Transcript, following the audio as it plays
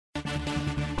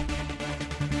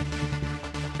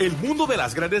El mundo de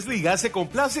las grandes ligas se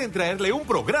complace en traerle un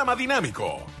programa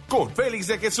dinámico con Félix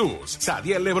de Jesús,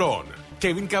 Sadiel Lebrón,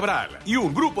 Kevin Cabral y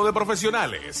un grupo de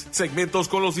profesionales. Segmentos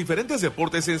con los diferentes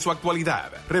deportes en su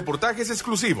actualidad. Reportajes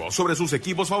exclusivos sobre sus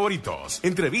equipos favoritos.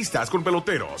 Entrevistas con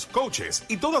peloteros, coaches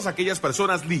y todas aquellas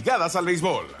personas ligadas al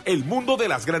béisbol. El mundo de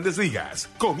las grandes ligas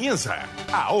comienza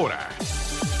ahora.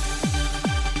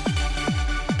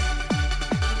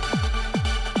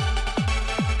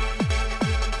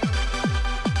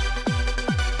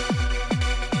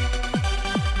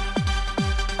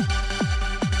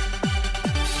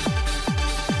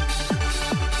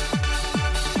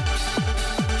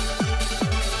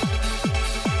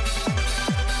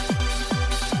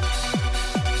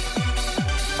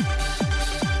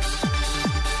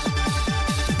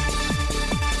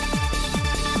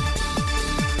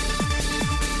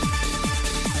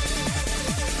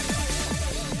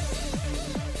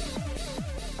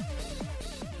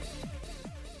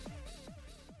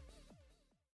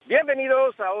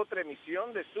 Bienvenidos a otra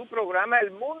emisión de su programa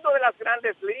El Mundo de las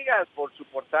Grandes Ligas por sus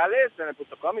portales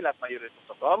en.com y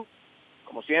lasmayores.com.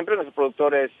 Como siempre, nuestro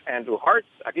productor es Andrew Hart.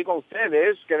 Aquí con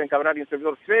ustedes, Kevin Cabral y el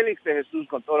servidor Félix de Jesús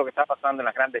con todo lo que está pasando en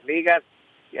las Grandes Ligas.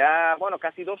 Ya,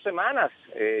 casi 2 semanas.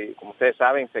 Como ustedes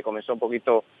saben, se comenzó un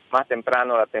poquito más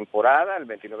temprano la temporada, el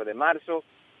 29 de marzo,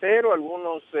 pero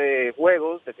algunos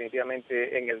juegos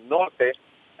definitivamente en el norte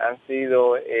han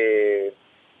sido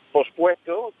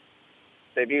pospuestos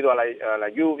debido a la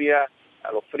lluvia,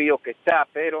 a lo frío que está,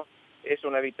 pero eso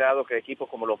no ha evitado que equipos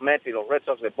como los Mets y los Red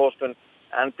Sox de Boston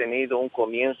han tenido un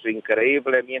comienzo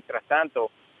increíble. Mientras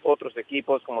tanto, otros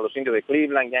equipos como los Indios de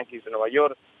Cleveland, Yankees de Nueva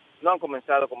York, no han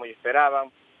comenzado como ellos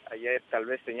esperaban. Ayer tal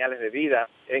vez señales de vida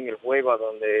en el juego a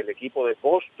donde el equipo de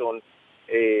Boston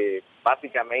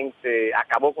básicamente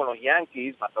acabó con los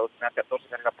Yankees, mató 14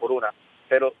 carreras por una,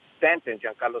 pero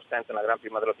Giancarlo Stanton, la gran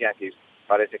prima de los Yankees,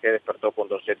 parece que despertó con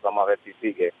 2 sets. Vamos a ver si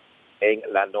sigue en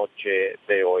la noche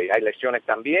de hoy. Hay lesiones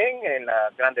también en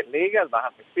las Grandes Ligas,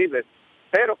 bajas sensibles,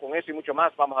 pero con eso y mucho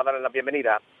más vamos a darle la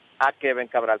bienvenida a Kevin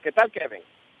Cabral. ¿Qué tal, Kevin?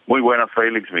 Muy buenas,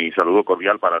 Félix. Mi saludo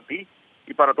cordial para ti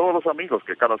y para todos los amigos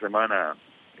que cada semana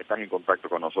están en contacto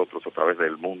con nosotros a través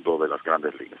del mundo de las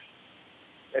Grandes Ligas.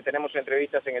 Tenemos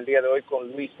entrevistas en el día de hoy con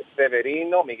Luis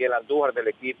Severino, Miguel Andújar del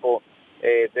equipo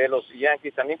de los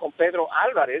Yankees, también con Pedro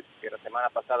Álvarez, que la semana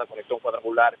pasada conectó un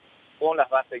cuadrangular con las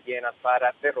bases llenas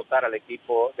para derrotar al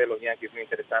equipo de los Yankees. Muy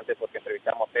interesante porque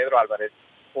entrevistamos a Pedro Álvarez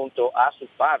junto a su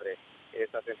padre.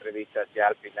 Estas entrevistas ya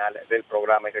al final del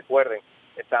programa. Y recuerden,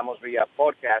 estamos vía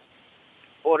podcast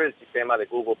por el sistema de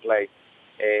Google Play,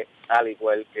 al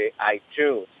igual que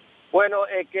iTunes. Bueno,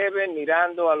 Kevin,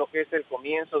 mirando a lo que es el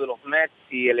comienzo de los Mets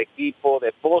y el equipo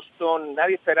de Boston,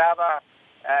 nadie esperaba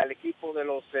al equipo de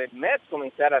los Mets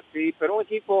comenzar así, pero un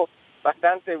equipo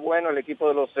bastante bueno, el equipo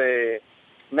de los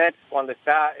Mets cuando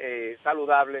está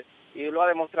saludable, y lo ha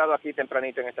demostrado aquí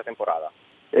tempranito en esta temporada.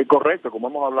 Correcto, como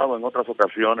hemos hablado en otras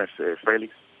ocasiones,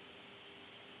 Félix,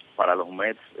 para los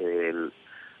Mets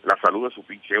la salud de su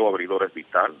picheo abridor es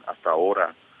vital. Hasta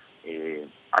ahora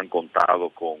han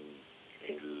contado con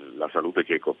la salud de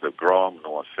Jacob deGrom,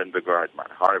 Noah Syndergaard,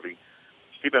 Matt Harvey,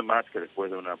 Steven Matz, que después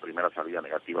de una primera salida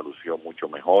negativa lució mucho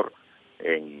mejor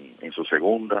en su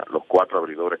segunda. Los 4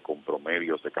 abridores con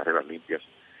promedios de carreras limpias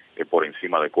por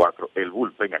encima de 4. El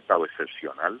bullpen ha estado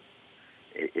excepcional.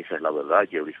 Esa es la verdad.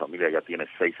 Jerry Familia ya tiene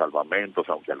 6 salvamentos,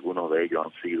 aunque algunos de ellos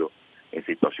han sido en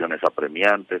situaciones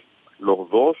apremiantes. Los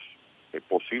 2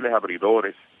 posibles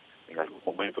abridores, en algún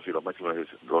momento, si los Mets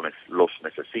los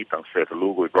necesitan, Seth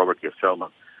Lugo y Robert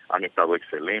Gesellman, han estado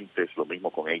excelentes. Lo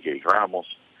mismo con A.J. Ramos,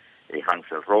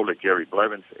 Hansel Robles, Jerry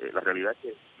Blevins. La realidad es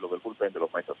que lo del bullpen de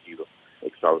los Mets ha sido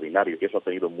extraordinario, y eso ha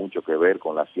tenido mucho que ver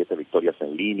con las 7 victorias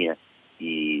en línea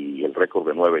y el récord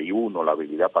de 9-1, la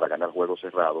habilidad para ganar juegos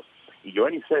cerrados. Y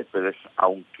Yoenis Céspedes,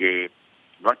 aunque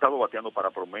no ha estado bateando para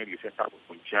promedio y se ha estado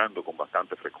punchando con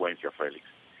bastante frecuencia, Félix,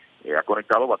 ha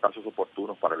conectado batazos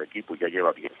oportunos para el equipo y ya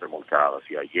lleva 10 remolcadas.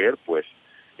 Y ayer, pues,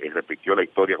 repitió la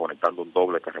historia conectando un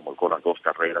doble que remolcó las 2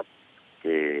 carreras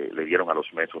que le dieron a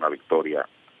los Mets una victoria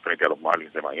frente a los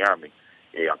Marlins de Miami.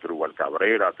 Asdrúbal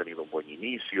Cabrera ha tenido un buen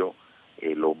inicio.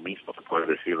 Lo mismo se puede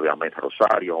decir de Ahmed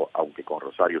Rosario, aunque con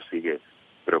Rosario sigue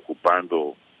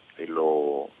preocupando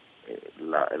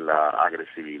la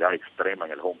agresividad extrema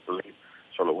en el home plate.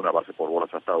 Solo una base por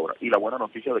bolas hasta ahora. Y la buena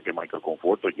noticia de que Michael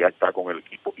Conforto ya está con el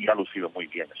equipo y ha lucido muy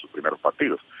bien en sus primeros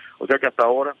partidos. O sea que hasta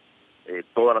ahora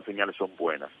todas las señales son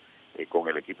buenas con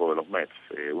el equipo de los Mets.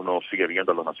 Uno sigue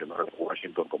viendo a los Nacionales de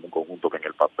Washington como un conjunto que en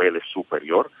el papel es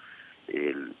superior,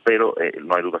 pero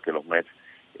no hay duda que los Mets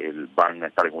van a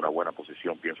estar en una buena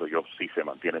posición, pienso yo, si se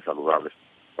mantienen saludables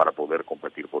para poder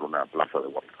competir por una plaza de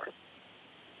wild card.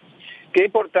 Qué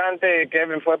importante,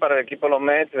 Kevin, fue para el equipo de los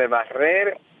Mets de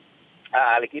barrer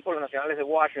al equipo de los Nacionales de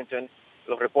Washington.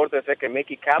 Los reportes es que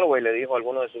Mickey Callaway le dijo a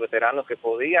algunos de sus veteranos que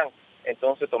podían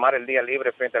entonces tomar el día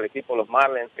libre frente al equipo de los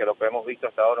Marlins, que lo que hemos visto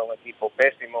hasta ahora es un equipo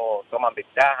pésimo, toman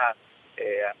ventaja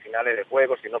a finales de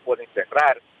juego si no pueden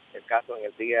cerrar, el caso en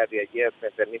el día de ayer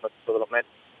frente al mismo equipo de los Mets.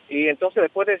 Y entonces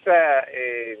después de esa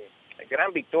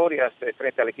gran victoria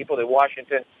frente al equipo de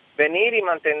Washington, venir y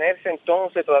mantenerse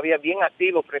entonces todavía bien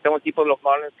activo frente a un equipo de los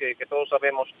Marlins que todos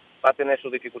sabemos va a tener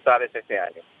sus dificultades este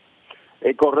año.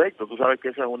 Correcto, tú sabes que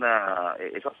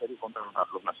esa serie contra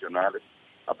los nacionales,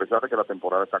 a pesar de que la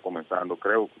temporada está comenzando,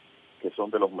 creo que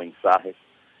son de los mensajes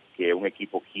que un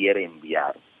equipo quiere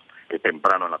enviar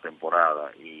temprano en la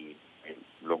temporada, y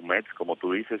los Mets, como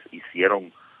tú dices,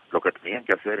 hicieron lo que tenían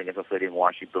que hacer en esa serie en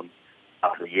Washington,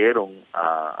 arrieron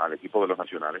al equipo de los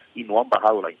nacionales y no han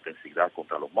bajado la intensidad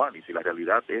contra los Marlins, y la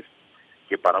realidad es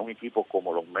que para un equipo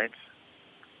como los Mets,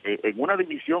 en una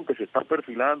división que se está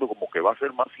perfilando como que va a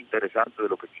ser más interesante de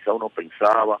lo que quizá uno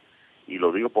pensaba, y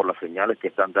lo digo por las señales que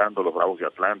están dando los Bravos de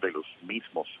Atlanta y los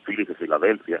mismos Phillies de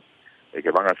Filadelfia,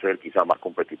 que van a ser quizá más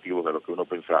competitivos de lo que uno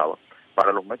pensaba.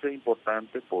 Para los Mets es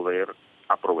importante poder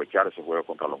aprovechar ese juego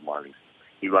contra los Marlins,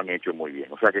 y lo han hecho muy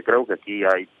bien. O sea que creo que aquí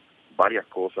hay varias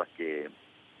cosas que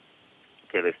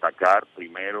destacar.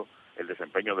 Primero, el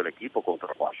desempeño del equipo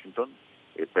contra Washington,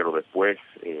 pero después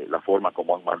la forma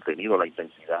como han mantenido la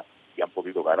intensidad y han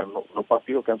podido ganar unos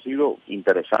partidos que han sido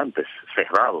interesantes,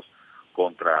 cerrados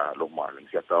contra los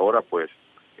Marlins. Y hasta ahora, pues,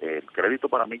 el crédito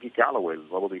para Mickey Callaway, el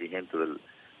nuevo dirigente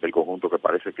del conjunto, que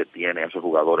parece que tiene a esos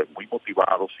jugadores muy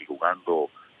motivados y jugando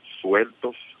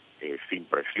sueltos, sin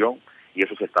presión, y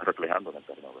eso se está reflejando en el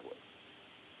terreno de juego.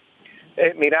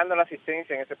 Mirando la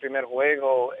asistencia en ese primer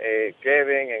juego,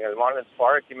 Kevin, en el Marlins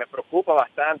Park, y me preocupa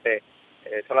bastante,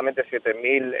 solamente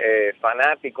 7,000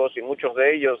 fanáticos, y muchos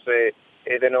de ellos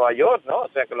de Nueva York, ¿no? O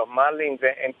sea que los Marlins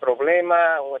en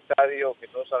problema, un estadio que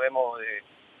todos sabemos,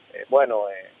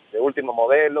 de último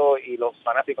modelo, y los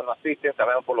fanáticos no asisten,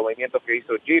 sabemos por los movimientos que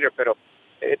hizo Jeter, pero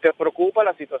 ¿te preocupa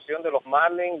la situación de los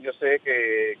Marlins? Yo sé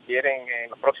que quieren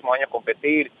en los próximos años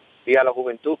competir y a la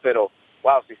juventud, pero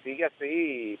wow, si sigue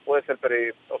así puede ser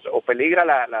o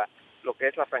peligra lo que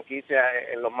es la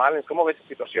franquicia en los Marlins. ¿Cómo ves esa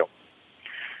situación?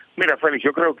 Mira, Félix,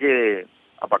 yo creo que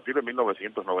a partir de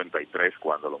 1993,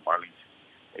 cuando los Marlins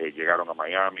llegaron a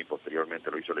Miami, posteriormente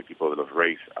lo hizo el equipo de los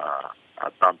Rays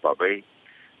a Tampa Bay,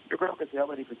 yo creo que se ha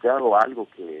verificado algo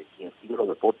que quien sigue los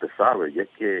deportes sabe, y es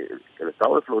que el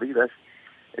estado de Florida es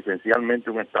esencialmente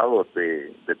un estado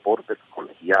de deportes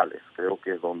colegiales. Creo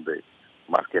que es donde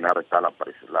más que nada está la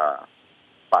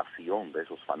pasión de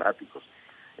esos fanáticos.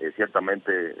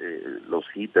 Ciertamente los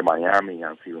Heat de Miami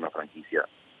han sido una franquicia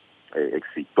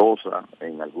exitosa,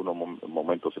 en algunos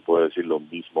momentos se puede decir lo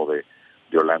mismo de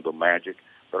Orlando Magic,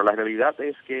 pero la realidad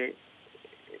es que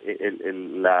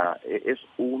es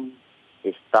un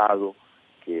estado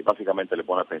que básicamente le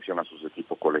pone atención a sus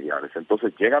equipos colegiales.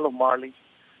 Entonces llegan los Marlins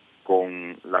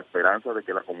con la esperanza de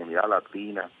que la comunidad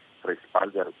latina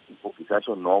respalde al equipo. Quizá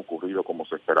eso no ha ocurrido como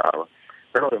se esperaba,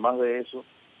 pero además de eso,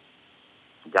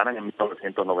 ganan en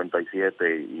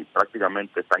 1997 y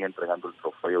prácticamente están entregando el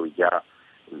trofeo, y ya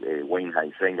Wayne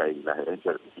Huizenga y la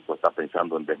gerencia del equipo está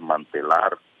pensando en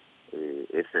desmantelar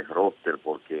ese roster,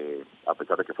 porque a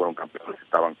pesar de que fueron campeones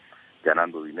estaban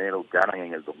ganando dinero. Ganan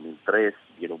en el 2003,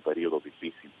 viene un periodo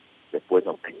difícil. Después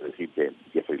no tengo que decir que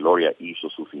Jeffrey Loria hizo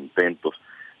sus intentos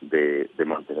de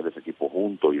mantener ese equipo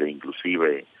junto y de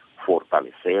inclusive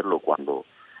fortalecerlo cuando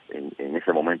en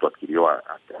ese momento adquirió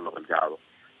a Carlos Delgado.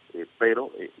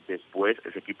 Pero después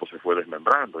ese equipo se fue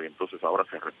desmembrando, y entonces ahora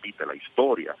se repite la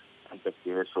historia. Antes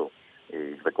que eso,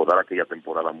 recordar aquella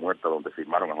temporada muerta donde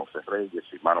firmaron a José Reyes,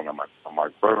 firmaron a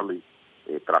Mark Burley,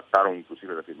 trataron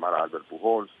inclusive de firmar a Albert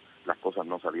Pujols. Las cosas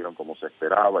no salieron como se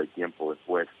esperaba, y tiempo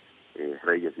después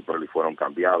Reyes y Burley fueron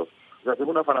cambiados. O sea, es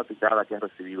una fanaticada que ha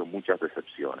recibido muchas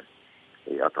decepciones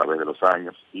a través de los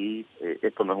años, y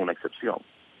esto no es una excepción.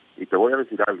 Y te voy a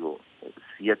decir algo,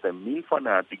 7,000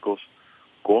 fanáticos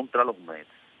contra los Mets,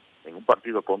 en un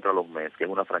partido contra los Mets, que es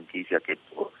una franquicia que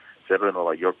por ser de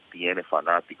Nueva York tiene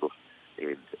fanáticos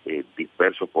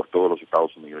dispersos por todos los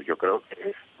Estados Unidos. Yo creo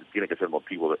que tiene que ser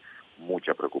motivo de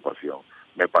mucha preocupación.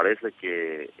 Me parece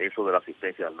que eso de la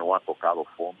asistencia no ha tocado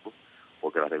fondo,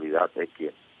 porque la realidad es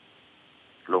que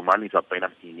los Marlins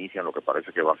apenas inician lo que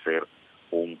parece que va a ser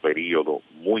un periodo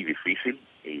muy difícil,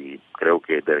 y creo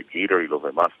que Derek Jeter y los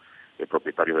demás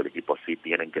propietarios del equipo así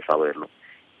tienen que saberlo.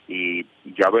 Y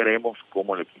ya veremos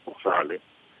cómo el equipo sale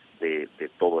de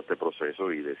todo este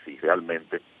proceso, y de si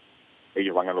realmente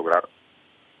ellos van a lograr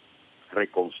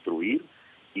reconstruir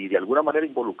y de alguna manera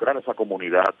involucrar a esa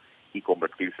comunidad y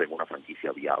convertirse en una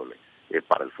franquicia viable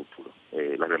para el futuro.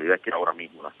 La realidad es que ahora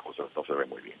mismo las cosas no se ven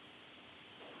muy bien.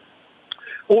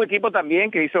 Un equipo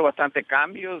también que hizo bastantes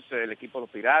cambios, el equipo de los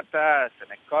Piratas,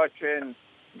 McCutchen,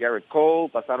 Garrett Cole,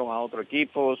 pasaron a otro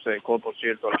equipo, Cole, por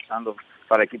cierto, lanzando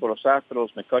para el equipo de los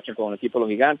Astros, McCutchen con el equipo de los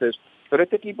Gigantes, pero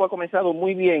este equipo ha comenzado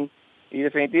muy bien y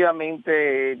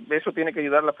definitivamente eso tiene que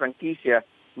ayudar a la franquicia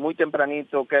muy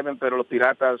tempranito, Kevin, pero los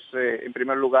Piratas en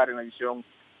primer lugar en la división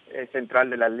central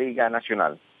de la Liga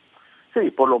Nacional.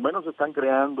 Sí, por lo menos están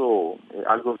creando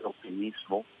algo de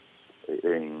optimismo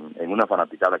en una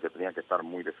fanaticada que tenía que estar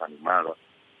muy desanimada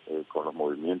con los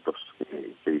movimientos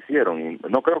que hicieron. Y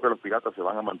no creo que los Piratas se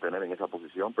van a mantener en esa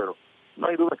posición, pero no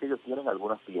hay duda que ellos tienen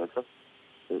algunas piezas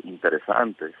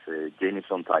interesantes.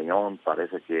 Jamison Taillon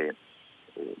parece que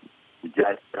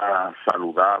ya está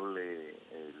saludable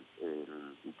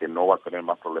y que no va a tener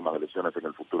más problemas de lesiones en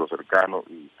el futuro cercano,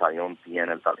 y Taillon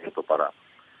tiene el talento para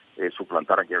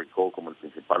suplantar a Gary Cole como el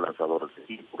principal lanzador del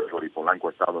equipo. Rory Polanco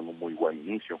ha estado en un muy buen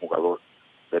inicio, un jugador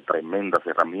de tremendas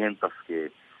herramientas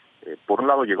que por un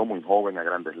lado llegó muy joven a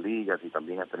Grandes Ligas y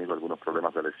también ha tenido algunos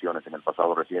problemas de lesiones en el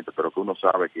pasado reciente, pero que uno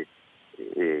sabe que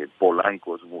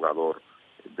Polanco es un jugador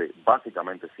de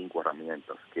básicamente 5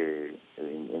 herramientas que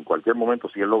en cualquier momento,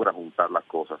 si él logra juntar las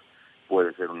cosas,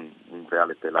 puede ser un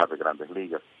real estelar de Grandes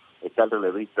Ligas. Está el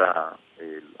relevista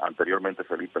anteriormente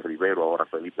Felipe Rivero, ahora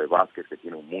Felipe Vázquez, que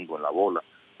tiene un mundo en la bola,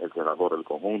 el cerrador del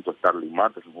conjunto. Starling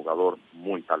Marte es un jugador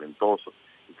muy talentoso,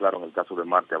 y claro, en el caso de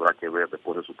Marte habrá que ver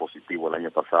después de su positivo el año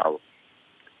pasado,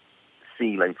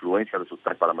 sin la influencia de su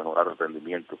tag para mejorar el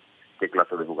rendimiento, qué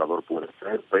clase de jugador puede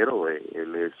ser, pero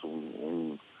él es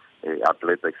un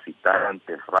atleta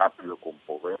excitante, rápido, con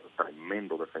poder,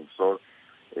 tremendo defensor,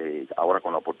 ahora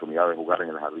con la oportunidad de jugar en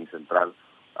el jardín central.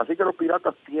 Así que los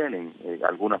Piratas tienen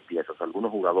algunas piezas,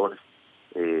 algunos jugadores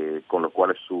con los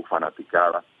cuales su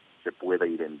fanaticada se puede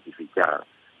identificar.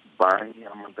 ¿Van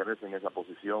a mantenerse en esa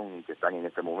posición que están en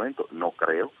este momento? No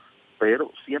creo,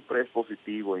 pero siempre es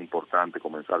positivo e importante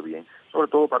comenzar bien, sobre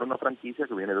todo para una franquicia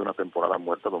que viene de una temporada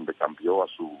muerta donde cambió a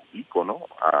su ícono,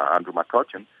 a Andrew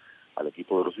McCutchen, al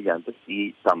equipo de los Gigantes,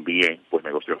 y también pues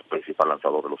negoció el principal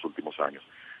lanzador de los últimos años,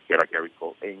 que era Gary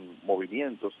Cole, en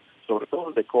movimientos, sobre todo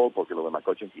el de Cole, porque lo de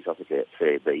McCutchen quizás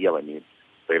se veía venir,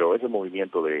 pero ese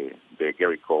movimiento de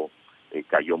Gary Cole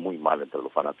cayó muy mal entre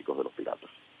los fanáticos de los Piratas.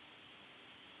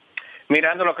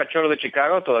 Mirando a los Cachorros de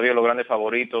Chicago, todavía los grandes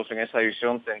favoritos en esa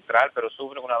división central, pero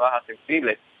sufren una baja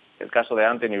sensible. El caso de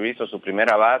Anthony Rizzo, su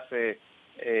primera base.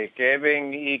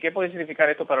 Kevin, ¿y qué puede significar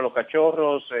esto para los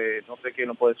Cachorros? No sé quién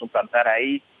lo puede suplantar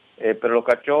ahí, pero los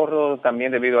Cachorros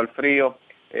también debido al frío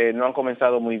no han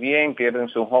comenzado muy bien, pierden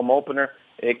su home opener.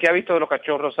 ¿Qué ha visto de los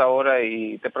Cachorros ahora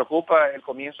y te preocupa el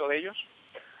comienzo de ellos?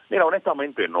 Mira,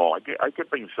 honestamente no, hay que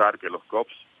pensar que los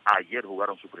Cubs ayer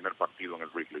jugaron su primer partido en el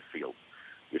Wrigley Field,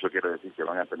 y eso quiere decir que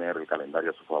van a tener el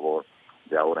calendario a su favor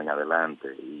de ahora en adelante,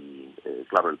 y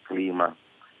claro, el clima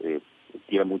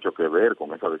tiene mucho que ver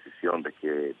con esa decisión de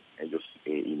que ellos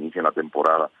inicien la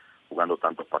temporada jugando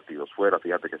tantos partidos fuera.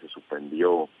 Fíjate que se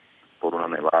suspendió por una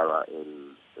nevada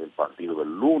el partido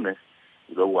del lunes,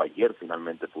 y luego ayer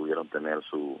finalmente pudieron tener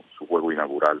su juego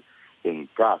inaugural en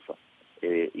casa.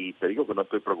 Y te digo que no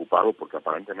estoy preocupado porque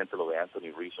aparentemente lo de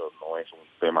Anthony Rizzo no es un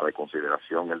tema de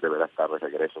consideración, él deberá estar de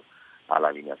regreso a la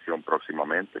alineación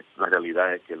próximamente. La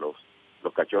realidad es que los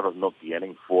Cachorros no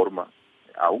tienen forma,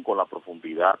 aún con la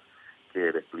profundidad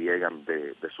que despliegan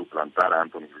de suplantar a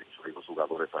Anthony Rizzo y los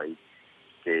jugadores ahí,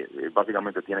 que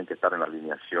básicamente tienen que estar en la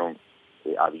alineación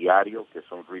a diario, que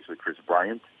son Rizzo y Chris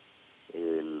Bryant.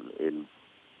 El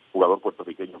jugador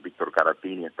puertorriqueño Víctor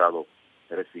Caratini ha estado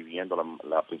recibiendo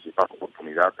la principal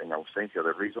oportunidad en ausencia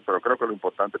de Rizzo, pero creo que lo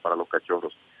importante para los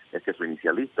Cachorros es que su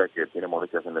inicialista, que tiene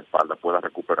molestias en la espalda, pueda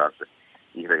recuperarse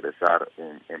y regresar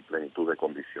en plenitud de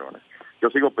condiciones. Yo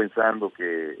sigo pensando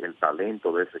que el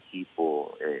talento de ese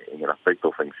equipo en el aspecto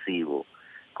ofensivo,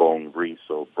 con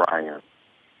Rizzo, Bryant,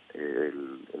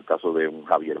 el caso de un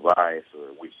Javier Baez,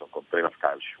 Wilson Contreras,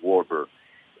 Kyle Schwarber,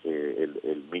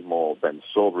 el mismo Ben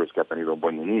Sobres, que ha tenido un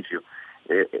buen inicio,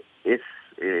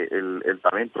 el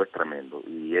talento es tremendo,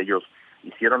 y ellos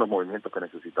hicieron los movimientos que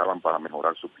necesitaban para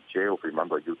mejorar su picheo,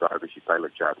 firmando a Utah Darvish y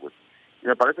Tyler Chadwick, y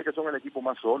me parece que son el equipo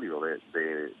más sólido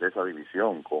de esa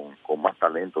división, con más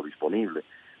talento disponible,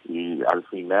 y al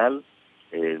final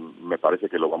me parece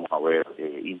que lo vamos a ver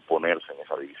imponerse en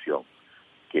esa división,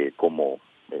 que como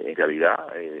en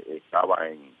realidad estaba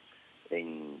en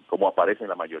como aparece en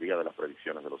la mayoría de las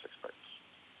predicciones de los expertos.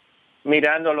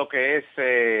 Mirando lo que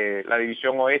es la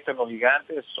división oeste, los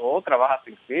Gigantes, otra baja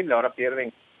sensible, ahora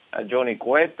pierden a Johnny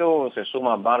Cueto, se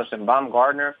suma a Madison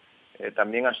Baumgartner,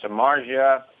 también a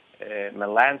Samardzija,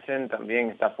 Melanson también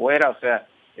está fuera. O sea,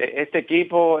 este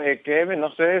equipo, Kevin,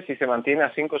 no sé si se mantiene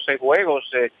a 5 o 6 juegos,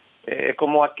 es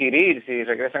como adquirir, si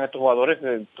regresan estos jugadores,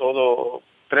 todo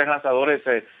 3 lanzadores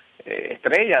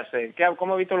estrellas.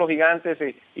 ¿Cómo ha visto los Gigantes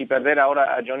y perder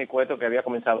ahora a Johnny Cueto, que había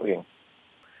comenzado bien?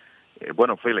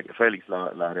 Bueno, Félix,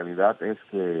 la realidad es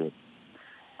que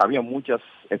había muchas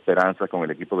esperanzas con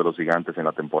el equipo de los Gigantes en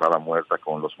la temporada muerta,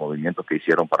 con los movimientos que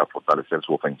hicieron para fortalecer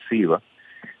su ofensiva,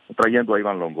 trayendo a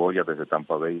Ivan Longoria desde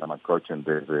Tampa Bay, a McCutchen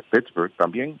desde Pittsburgh,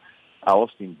 también a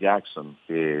Austin Jackson,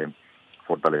 que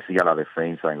fortalecía la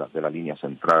defensa de la línea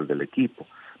central del equipo.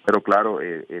 Pero claro,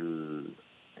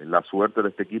 la suerte de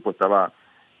este equipo estaba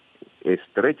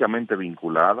estrechamente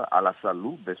vinculada a la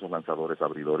salud de esos lanzadores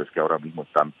abridores que ahora mismo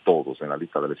están todos en la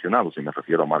lista de lesionados, y me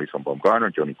refiero a Madison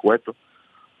Bumgarner, Johnny Cueto,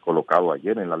 colocado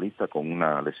ayer en la lista con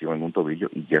una lesión en un tobillo,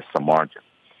 y Jeff Samardzija.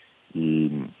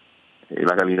 Y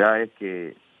la realidad es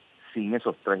que sin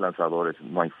esos 3 lanzadores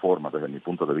no hay forma, desde mi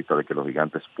punto de vista, de que los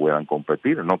Gigantes puedan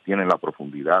competir. No tienen la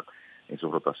profundidad en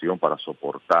su rotación para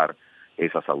soportar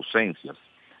esas ausencias.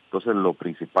 Entonces, lo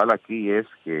principal aquí es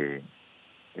que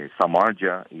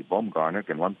Samardzija y Bumgarner,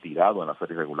 que no han tirado en la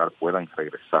serie regular, puedan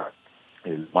regresar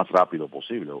el más rápido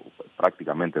posible.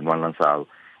 Prácticamente no han lanzado,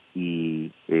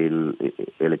 y el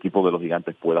equipo de los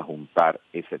Gigantes pueda juntar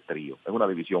ese trío. Es una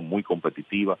división muy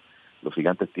competitiva. Los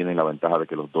Gigantes tienen la ventaja de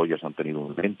que los Dodgers han tenido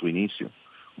un lento inicio,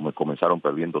 como comenzaron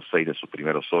perdiendo 6 de sus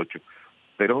primeros 8,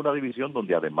 pero es una división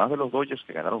donde, además de los Dodgers,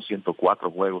 que ganaron 104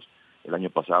 juegos el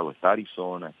año pasado, está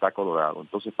Arizona, está Colorado.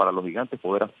 Entonces, para los Gigantes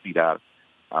poder aspirar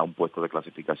a un puesto de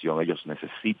clasificación, ellos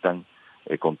necesitan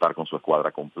contar con su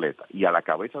escuadra completa. Y a la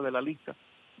cabeza de la lista,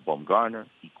 Bumgarner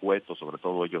y Cueto, sobre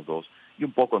todo ellos dos, y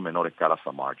un poco en menor escala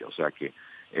Samardzija. O sea que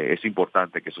es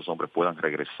importante que esos hombres puedan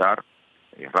regresar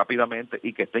rápidamente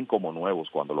y que estén como nuevos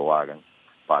cuando lo hagan,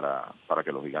 para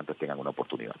que los Gigantes tengan una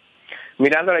oportunidad.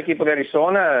 Mirando al equipo de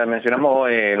Arizona, mencionamos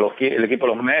el equipo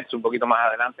de los Mets, un poquito más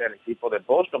adelante el equipo de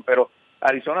Boston, pero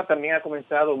Arizona también ha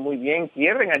comenzado muy bien.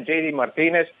 Pierden a J.D.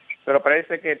 Martínez, pero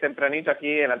parece que tempranito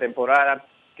aquí en la temporada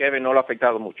Kevin no lo ha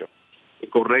afectado mucho.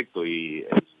 Correcto, y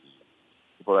el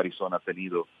equipo de Arizona ha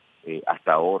tenido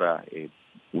hasta ahora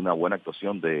una buena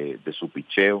actuación de su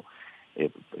picheo.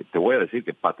 Te voy a decir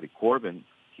que Patrick Corbin,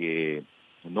 que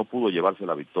no pudo llevarse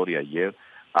la victoria ayer,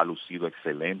 ha lucido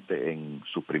excelente en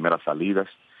sus primeras salidas,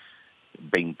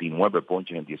 29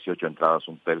 ponches en 18 entradas,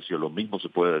 un tercio. Lo mismo se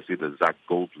puede decir de Zach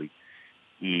Goldley,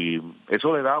 y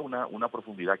eso le da una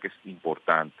profundidad que es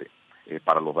importante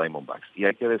para los Diamondbacks. Y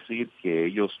hay que decir que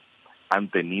ellos han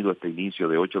tenido este inicio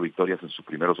de 8 victorias en sus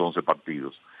primeros 11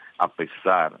 partidos, a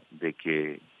pesar de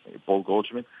que Paul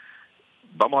Goldschmidt,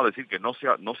 vamos a decir que no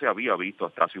se había visto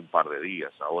hasta hace un par de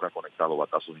días. Ahora ha conectado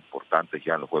batazos importantes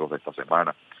ya en los juegos de esta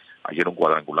semana. Ayer un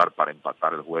cuadrangular para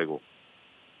empatar el juego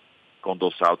con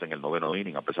 2 outs en el 9º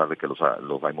inning, a pesar de que los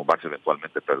Diamondbacks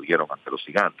eventualmente perdieron ante los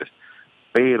Gigantes.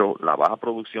 Pero la baja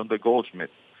producción de Goldschmidt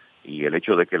y el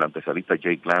hecho de que el antesalista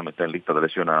Jake Lamb está en lista de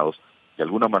lesionados, de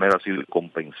alguna manera ha sido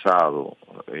compensado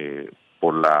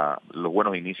por los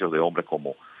buenos inicios de hombres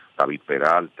como David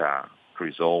Peralta,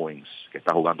 Chris Owens, que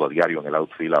está jugando a diario en el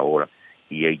outfield ahora,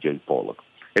 y A.J. Pollock.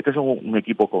 Este es un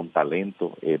equipo con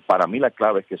talento. Para mí la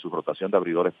clave es que su rotación de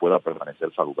abridores pueda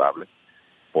permanecer saludable,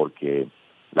 porque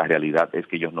la realidad es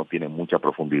que ellos no tienen mucha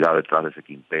profundidad detrás de ese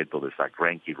quinteto de Zach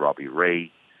Greinke, Robbie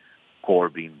Ray,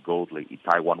 Corbin, Goldley y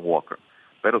Taijuan Walker.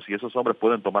 Pero si esos hombres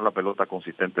pueden tomar la pelota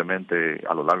consistentemente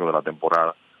a lo largo de la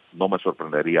temporada, no me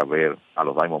sorprendería ver a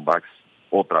los Diamondbacks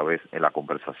otra vez en la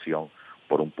conversación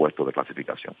por un puesto de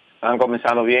clasificación. Han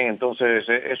comenzado bien entonces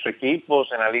esos equipos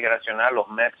en la Liga Nacional, los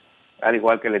Mets, al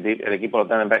igual que el equipo de los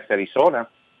Diamondbacks de Arizona.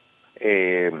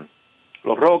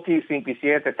 Los Rockies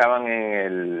 5-7 estaban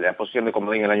en la posición de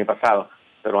comodín el año pasado,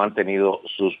 pero han tenido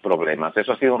sus problemas.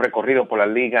 Eso ha sido un recorrido por la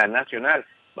Liga Nacional.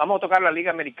 Vamos a tocar la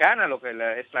Liga Americana, lo que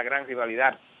es la gran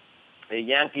rivalidad de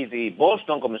Yankees y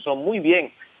Boston. Comenzó muy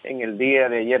bien en el día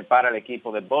de ayer para el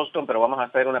equipo de Boston, pero vamos a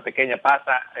hacer una pequeña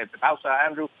pausa,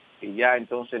 Andrew, y ya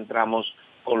entonces entramos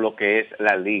con lo que es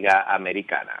la Liga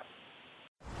Americana.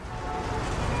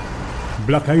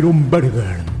 Black Iron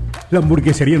Burger, la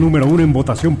hamburguesería número 1 en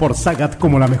votación por Sagat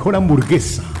como la mejor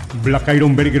hamburguesa. Black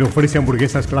Iron Burger ofrece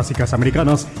hamburguesas clásicas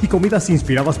americanas y comidas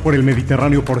inspiradas por el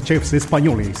Mediterráneo por chefs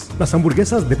españoles. Las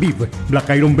hamburguesas de beef Black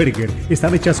Iron Burger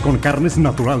están hechas con carnes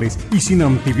naturales y sin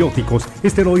antibióticos,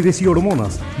 esteroides y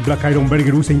hormonas. Black Iron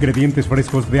Burger usa ingredientes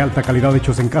frescos de alta calidad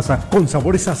hechos en casa con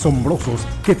sabores asombrosos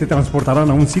que te transportarán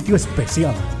a un sitio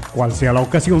especial. Cual sea la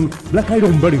ocasión, Black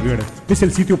Iron Burger es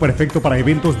el sitio perfecto para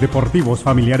eventos deportivos,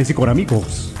 familiares y con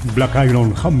amigos. Black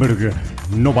Iron Hamburger,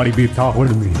 nobody beats our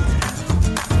meat.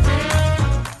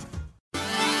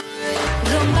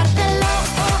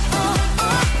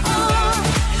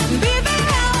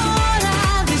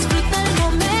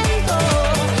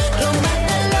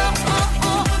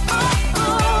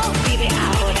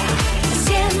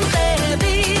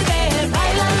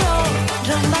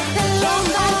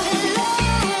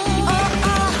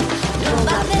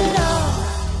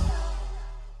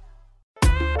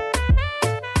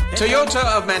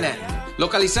 Toyota of Manhattan,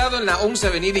 localizado en la 11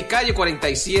 Avenida y calle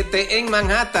 47 en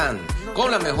Manhattan,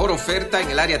 con la mejor oferta en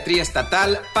el área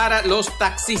triestatal para los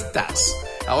taxistas.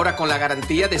 Ahora con la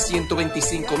garantía de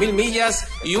 125,000 millas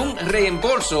y un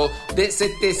reembolso de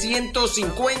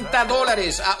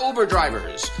 $750 a Uber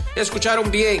drivers.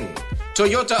 ¿Escucharon bien?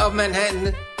 Toyota of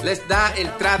Manhattan les da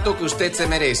el trato que usted se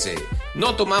merece.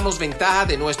 No tomamos ventaja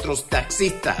de nuestros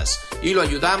taxistas y lo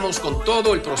ayudamos con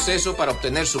todo el proceso para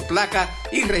obtener su placa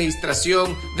y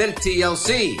registración del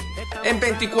TLC. En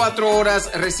 24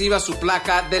 horas reciba su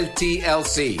placa del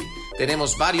TLC.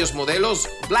 Tenemos varios modelos,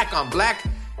 Black on Black.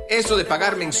 Eso de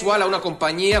pagar mensual a una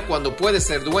compañía cuando puede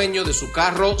ser dueño de su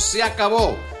carro se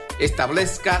acabó.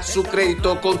 Establezca su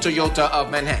crédito con Toyota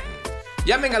of Manhattan.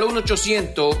 Llamen al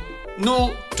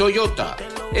 1-800-NEW Toyota.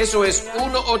 Eso es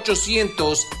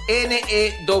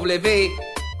 1-800-NEW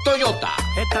Toyota.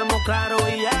 Estamos claros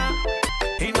y ya,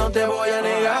 y no te voy a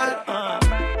negar.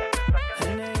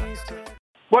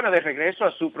 Bueno, de regreso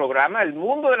a su programa, El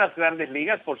Mundo de las Grandes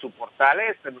Ligas, por sus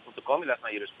portales, premier.com y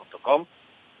lasmayores.com.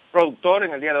 Productor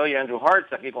en el día de hoy, Andrew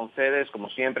Hartz, aquí con ustedes, como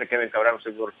siempre, Kevin Cabral,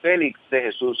 señor Félix de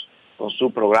Jesús, con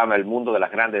su programa El Mundo de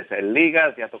las Grandes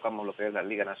Ligas. Ya tocamos lo que es la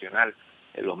Liga Nacional.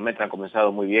 Los Mets han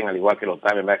comenzado muy bien, al igual que los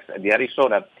Diamondbacks de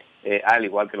Arizona, al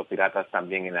igual que los Piratas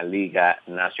también en la Liga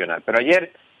Nacional. Pero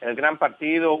ayer, el gran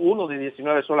partido, 1 de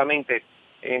 19 solamente,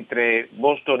 entre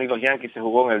Boston y los Yankees se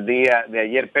jugó en el día de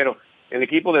ayer, pero el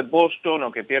equipo de Boston,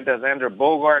 aunque pierde a Xander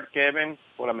Bogart, Kevin,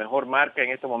 por la mejor marca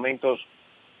en estos momentos,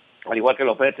 al igual que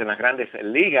los Mets en las Grandes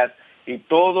Ligas, y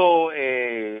todo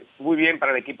muy bien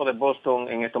para el equipo de Boston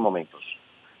en estos momentos.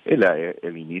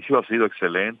 El inicio ha sido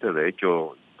excelente, de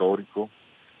hecho histórico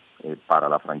para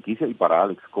la franquicia y para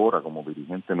Alex Cora como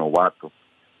dirigente novato.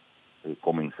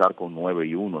 Comenzar con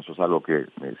 9-1, eso es algo que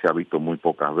se ha visto muy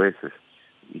pocas veces.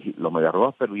 Y los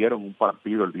Mediarrojas perdieron un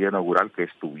partido el día inaugural que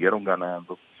estuvieron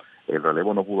ganando. El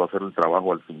relevo no pudo hacer el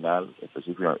trabajo al final,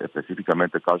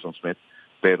 específicamente Carson Smith.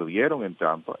 Perdieron en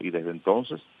Tampa y desde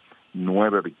entonces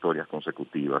 9 victorias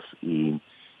consecutivas. Y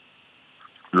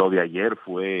lo de ayer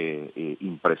fue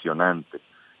impresionante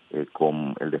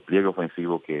con el despliegue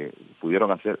ofensivo que pudieron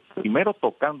hacer, primero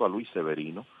tocando a Luis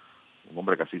Severino, un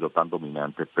hombre que ha sido tan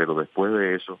dominante, pero después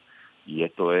de eso, y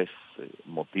esto es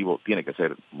tiene que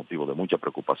ser motivo de mucha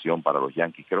preocupación para los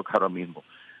Yankees. Creo que ahora mismo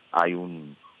hay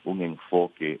un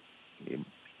enfoque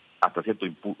hasta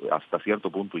cierto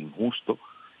punto injusto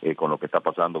con lo que está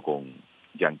pasando con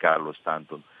Giancarlo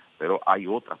Stanton, pero hay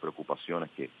otras preocupaciones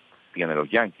que tienen los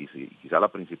Yankees, y quizá la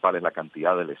principal es la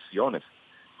cantidad de lesiones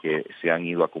que se han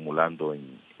ido acumulando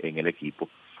en el equipo,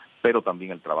 pero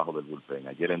también el trabajo del bullpen.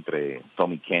 Ayer entre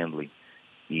Tommy Kenley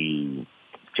y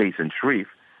Jason Shreve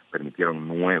permitieron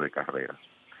 9 carreras.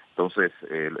 Entonces,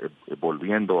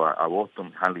 volviendo a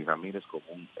Boston, Hanley Ramírez con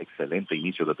un excelente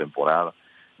inicio de temporada.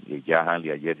 Ya Hanley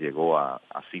ayer llegó a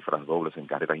cifras dobles en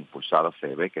carreras impulsadas,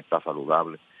 se ve que está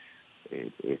saludable,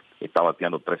 está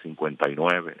bateando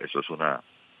 3.59, eso es una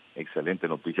excelente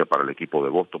noticia para el equipo de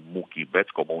Boston. Mookie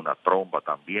Betts como una tromba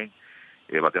también,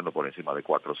 bateando por encima de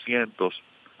 400,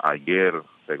 ayer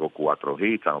pegó 4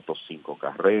 hits, anotó 5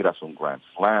 carreras, un grand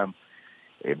slam.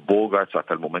 Bogart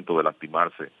hasta el momento de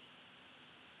lastimarse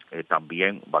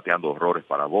también bateando horrores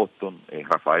para Boston.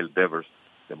 Rafael Devers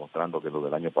demostrando que lo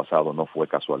del año pasado no fue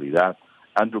casualidad.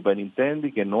 Andrew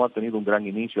Benintendi, que no ha tenido un gran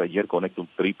inicio, ayer conecta un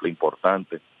triple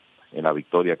importante en la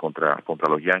victoria contra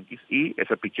los Yankees, y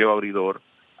ese picheo abridor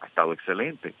ha estado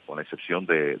excelente, con excepción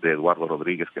de Eduardo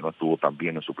Rodríguez, que no estuvo tan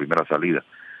bien en su primera salida,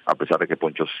 a pesar de que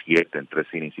ponchó 7 en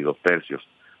 3 innings y 2 tercios.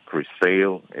 Chris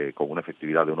Sale, con una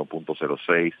efectividad de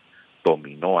 1.06,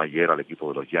 dominó ayer al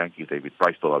equipo de los Yankees. David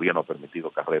Price todavía no ha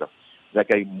permitido carreras, ya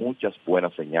que hay muchas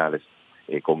buenas señales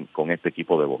con este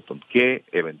equipo de Boston, que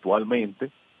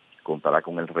eventualmente contará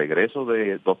con el regreso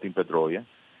de Dustin Pedroia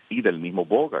y del mismo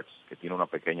Bogarts, que tiene una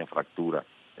pequeña fractura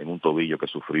en un tobillo que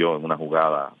sufrió en una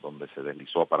jugada donde se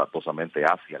deslizó aparatosamente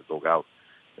hacia el dugout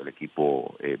del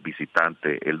equipo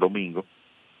visitante el domingo.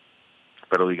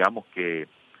 Pero digamos que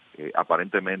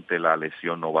aparentemente la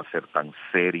lesión no va a ser tan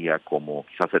seria como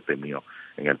quizás se temió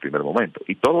en el primer momento.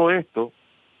 Y todo esto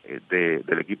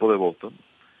del equipo de Boston,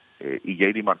 y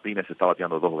J.D. Martínez está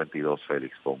bateando 2.22,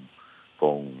 Félix,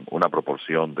 con una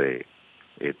proporción de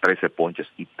 13 ponches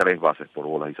y 3 bases por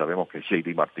bolas, y sabemos que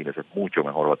J.D. Martínez es mucho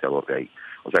mejor bateador de ahí.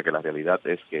 O sea que la realidad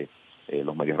es que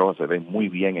los Mediarrojas se ven muy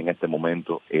bien en este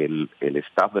momento. El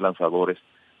staff de lanzadores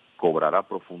cobrará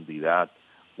profundidad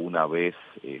una vez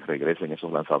regresen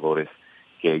esos lanzadores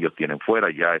que ellos tienen fuera.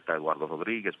 Ya está Eduardo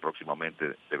Rodríguez,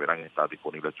 próximamente deberán estar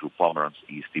disponibles Drew Pomeranz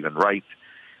y Steven Wright,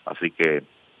 así que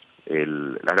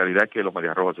La realidad es que los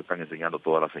Medias Rojas están enseñando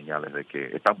todas las señales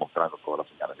están mostrando todas las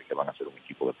señales de que van a ser un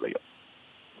equipo de playoff.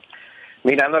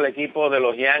 Mirando al equipo de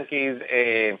los Yankees,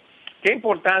 ¿qué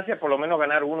importancia por lo menos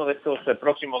ganar uno de estos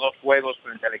próximos 2 juegos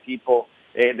frente al equipo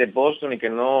de Boston y que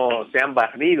no sean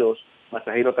barridos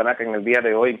Masahiro Tanaka en el día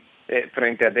de hoy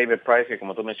frente a David Price, que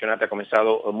como tú mencionaste ha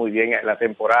comenzado muy bien la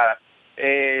temporada?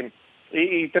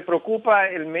 ¿Y te preocupa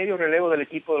el medio relevo del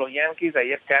equipo de los Yankees?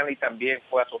 Ayer Canley también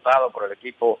fue azotado por el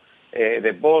equipo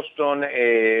de Boston.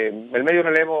 El medio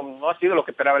relevo no ha sido lo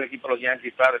que esperaba el equipo de los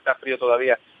Yankees, claro, está frío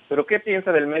todavía. Pero ¿qué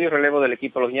piensa del medio relevo del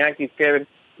equipo de los Yankees, Kevin?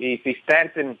 Y si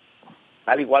Stanton,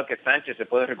 al igual que Sánchez, se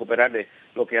puede recuperar de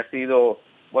lo que ha sido,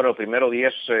 bueno, los primeros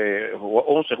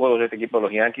 11 juegos de este equipo de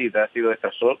los Yankees, ha sido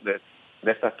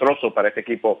desastroso para este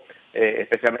equipo,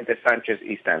 especialmente Sánchez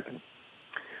y Stanton.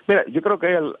 Mira, yo creo que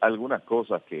hay algunas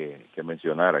cosas que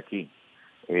mencionar aquí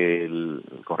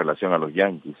con relación a los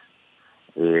Yankees.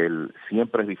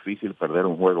 Siempre es difícil perder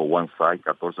un juego one side,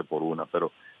 14-1,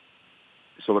 pero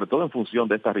sobre todo en función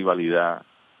de esta rivalidad,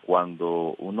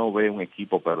 cuando uno ve un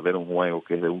equipo perder un juego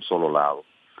que es de un solo lado.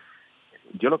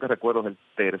 Yo lo que recuerdo es el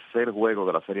tercer juego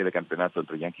de la serie de campeonato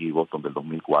entre Yankees y Boston del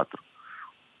 2004,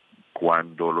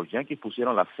 cuando los Yankees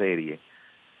pusieron la serie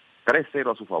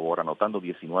 3-0 a su favor, anotando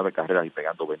 19 carreras y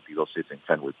pegando 22 hits en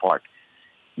Fenway Park.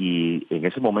 Y en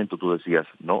ese momento tú decías,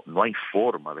 no hay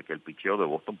forma de que el picheo de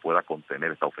Boston pueda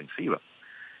contener esta ofensiva.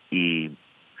 Y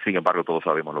sin embargo, todos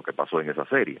sabemos lo que pasó en esa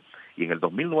serie. Y en el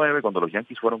 2009, cuando los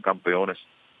Yankees fueron campeones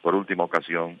por última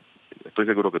ocasión, estoy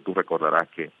seguro que tú recordarás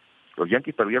que los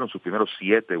Yankees perdieron sus primeros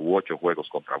 7 u 8 juegos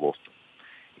contra Boston.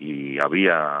 Y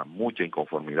había mucha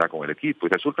inconformidad con el equipo. Y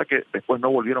resulta que después no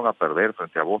volvieron a perder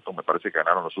frente a Boston. Me parece que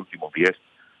ganaron los últimos 10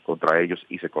 contra ellos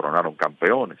y se coronaron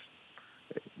campeones.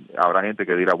 Habrá gente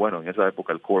que dirá, bueno, en esa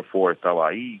época el Core 4 estaba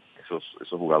ahí, esos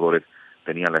jugadores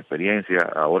tenían la experiencia,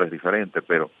 ahora es diferente,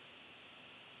 pero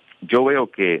yo veo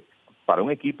que para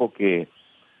un equipo que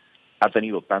ha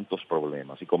tenido tantos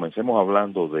problemas, y comencemos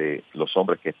hablando de los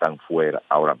hombres que están fuera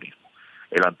ahora mismo.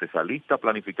 El antesalista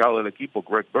planificado del equipo,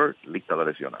 Greg Bird, lista de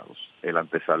lesionados.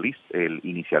 El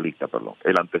inicialista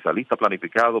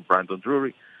planificado, Brandon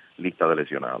Drury, lista de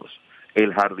lesionados.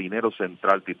 El jardinero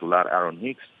central titular, Aaron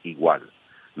Hicks, igual.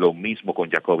 Lo mismo con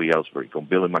Jacoby Ellsbury, con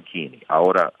Billy McKinney.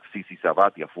 Ahora Sisi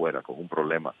Sabathia afuera con un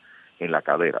problema en la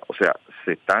cadera. O sea,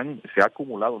 se ha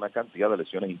acumulado una cantidad de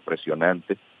lesiones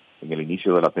impresionantes en el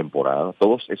inicio de la temporada.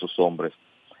 Todos esos hombres,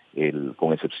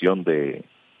 con excepción de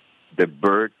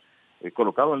Bird,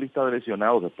 colocado en lista de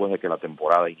lesionados después de que la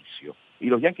temporada inició. Y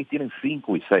los Yankees tienen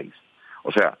 5-6.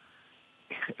 O sea,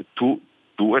 tú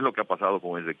ves lo que ha pasado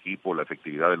con ese equipo, la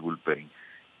efectividad del bullpen,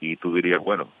 y tú dirías,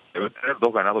 bueno, deben tener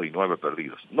 2 ganados y 9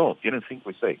 perdidos. No, tienen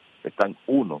 5-6. Están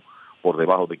 1 por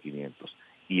debajo de 500.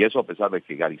 Y eso a pesar de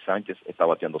que Gary Sánchez está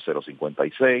bateando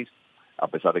 0.56, a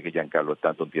pesar de que Giancarlo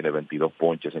Stanton tiene 22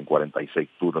 ponches en 46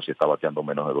 turnos y está bateando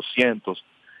menos de 200,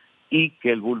 y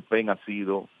que el bullpen ha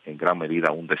sido en gran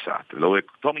medida un desastre. Lo de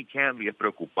Tommy Canley es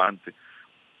preocupante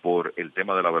por el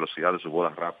tema de la velocidad de su bola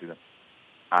rápida.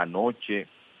 Anoche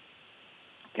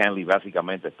Canley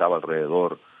básicamente estaba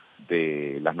alrededor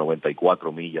de las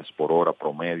 94 millas por hora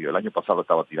promedio. El año pasado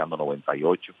estaba tirando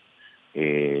 98.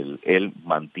 Él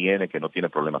mantiene que no tiene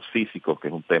problemas físicos, que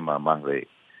es un tema más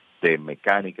de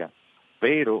mecánica,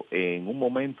 pero en un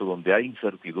momento donde hay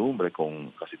incertidumbre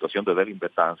con la situación de Devin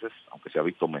Betances, aunque se ha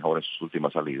visto mejor en sus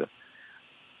últimas salidas,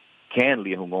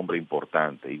 Canley es un hombre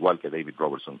importante, igual que David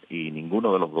Robertson, y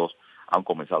ninguno de los dos han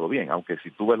comenzado bien, aunque si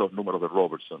tú ves los números de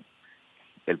Robertson,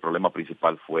 el problema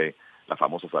principal fue la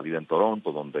famosa salida en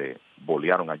Toronto, donde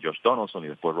bolearon a Josh Donaldson y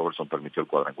después Robertson permitió el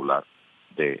cuadrangular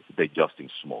de Justin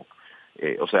Smoke.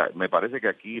 O sea, me parece que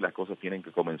aquí las cosas tienen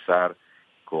que comenzar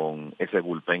con ese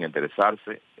bullpen a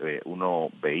enderezarse. Uno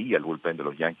veía el bullpen de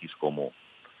los Yankees como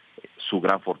su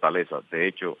gran fortaleza. De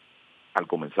hecho, al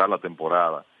comenzar la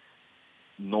temporada,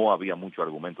 no había mucho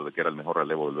argumento de que era el mejor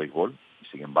relevo del béisbol, y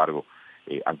sin embargo,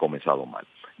 han comenzado mal.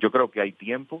 Yo creo que hay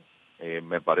tiempo.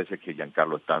 Me parece que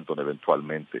Giancarlo Stanton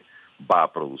eventualmente va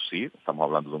a producir. Estamos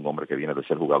hablando de un hombre que viene de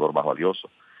ser jugador más valioso.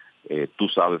 Tú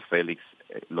sabes, Félix,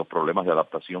 los problemas de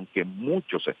adaptación que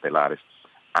muchos estelares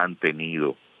han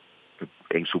tenido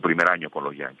en su primer año con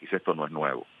los Yankees. Esto no es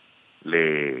nuevo.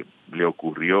 Le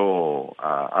ocurrió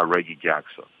a Reggie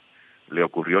Jackson, le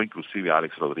ocurrió inclusive a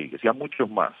Alex Rodríguez y a muchos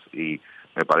más. Y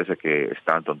me parece que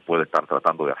Stanton puede estar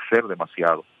tratando de hacer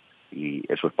demasiado, y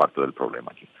eso es parte del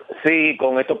problema aquí. Sí,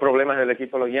 con estos problemas del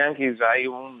equipo de los Yankees hay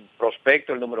un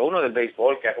prospecto, el número 1 del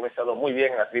béisbol, que ha comenzado muy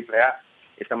bien en la AAA.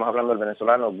 Estamos hablando del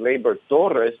venezolano Gleyber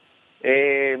Torres,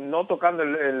 no tocando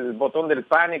el botón del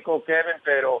pánico, Kevin,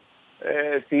 pero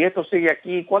si esto sigue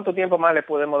aquí, ¿cuánto tiempo más le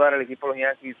podemos dar al equipo de los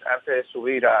Yankees antes de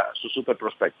subir a su super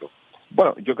prospecto?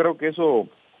 Bueno, yo creo que eso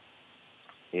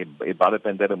va a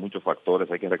depender de muchos factores.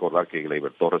 Hay que recordar que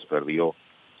Gleyber Torres perdió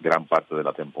gran parte de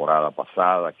la temporada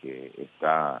pasada, que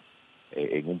está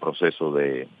en un proceso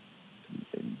de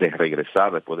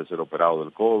regresar después de ser operado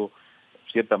del codo.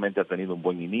 Ciertamente ha tenido un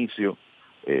buen inicio,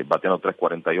 bateando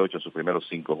 3.48 en sus primeros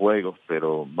 5 juegos,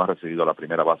 pero no ha recibido la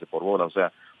primera base por bola. O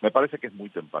sea, me parece que es muy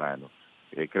temprano.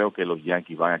 Creo que los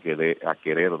Yankees van a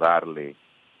querer darle,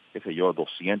 qué sé yo,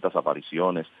 200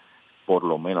 apariciones por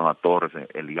lo menos a Torres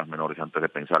en ligas menores antes de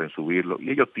pensar en subirlo.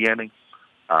 Y ellos tienen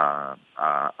a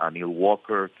Neil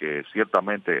Walker, que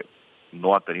ciertamente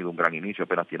no ha tenido un gran inicio,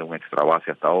 apenas tiene un extra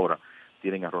base hasta ahora.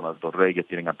 Tienen a Ronaldo Reyes,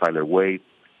 tienen a Tyler Wade,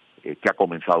 que ha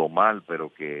comenzado mal,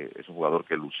 pero que es un jugador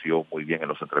que lució muy bien en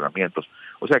los entrenamientos.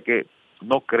 O sea que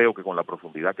no creo que con la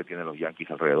profundidad que tienen los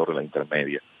Yankees alrededor de la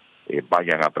intermedia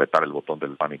vayan a apretar el botón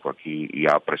del pánico aquí y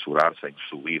a apresurarse en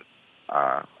subir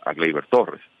a Gleyber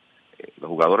Torres. Los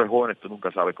jugadores jóvenes, tú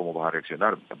nunca sabes cómo van a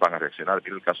reaccionar.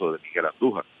 Mira el caso de Miguel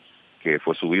Andújar, que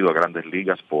fue subido a Grandes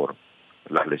Ligas por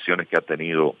las lesiones que ha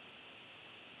tenido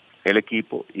el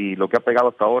equipo, y lo que ha pegado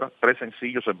hasta ahora, 3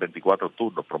 sencillos en 24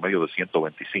 turnos, promedio de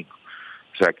 125.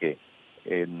 O sea que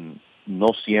no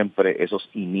siempre esos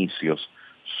inicios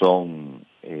son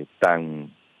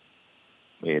tan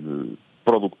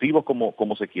productivos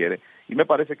como se quiere, y me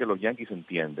parece que los Yankees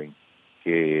entienden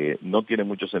que no tiene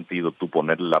mucho sentido tú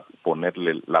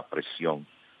ponerle la presión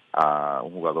a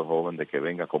un jugador joven de que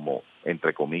venga como,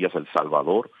 entre comillas, el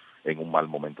salvador en un mal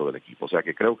momento del equipo. O sea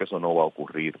que creo que eso no va a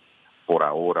ocurrir por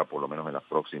ahora, por lo menos en las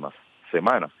próximas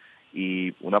semanas.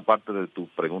 Y una parte de tu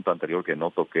pregunta anterior que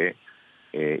no toqué,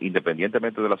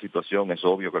 independientemente de la situación, es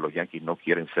obvio que los Yankees no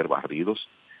quieren ser barridos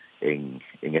en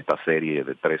esta serie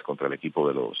de 3 contra el equipo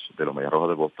de los Medias Rojas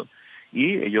de Boston.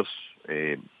 Y ellos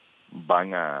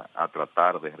van a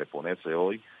tratar de reponerse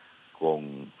hoy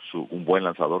con un buen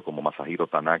lanzador como Masahiro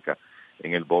Tanaka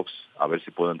en el box, a ver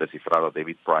si pueden descifrar a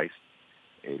David Price.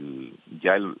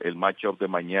 El matchup de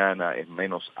mañana es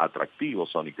menos atractivo,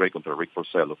 Sonny Gray contra Rick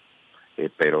Porcello,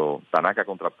 pero Tanaka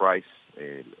contra Price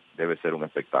debe ser un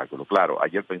espectáculo. Claro,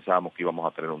 ayer pensábamos que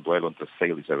íbamos a tener un duelo entre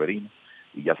Sale y Severino,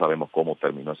 y ya sabemos cómo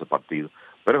terminó ese partido,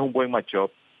 pero es un buen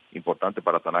matchup, importante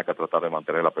para Tanaka tratar de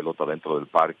mantener la pelota dentro del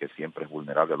parque, siempre es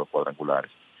vulnerable a los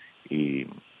cuadrangulares, y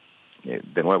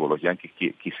de nuevo los Yankees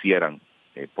quisieran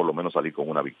por lo menos salir con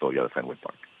una victoria de Fenway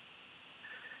Park.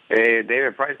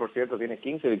 David Price, por cierto, tiene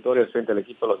 15 victorias frente al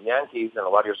equipo de los Yankees, en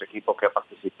los varios equipos que ha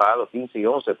participado, 15 y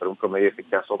 11, pero un promedio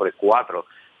eficaz sobre 4.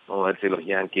 Vamos a ver si los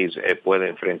Yankees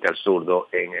pueden frente al zurdo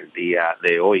en el día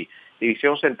de hoy.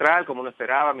 División central, como uno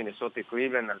esperaba, Minnesota y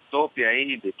Cleveland al tope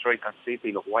ahí, Detroit, Kansas City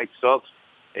y los White Sox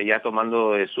ya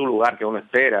tomando su lugar que uno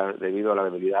espera debido a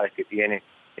las debilidades que tiene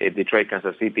Detroit,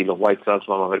 Kansas City y los White Sox.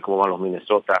 Vamos a ver cómo van los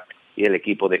Minnesota y el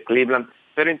equipo de Cleveland.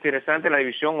 Pero interesante la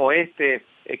división oeste,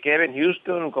 Kevin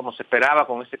Houston, como se esperaba,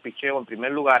 con ese picheo en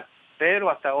primer lugar, pero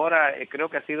hasta ahora creo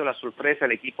que ha sido la sorpresa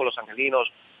el equipo Los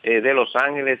Angelinos de Los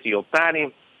Ángeles y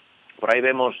Ohtani. Por ahí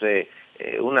vemos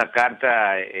una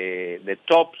carta de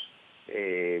tops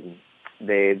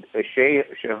de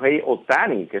Shohei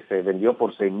Ohtani, que se vendió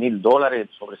por $6,000,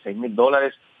 sobre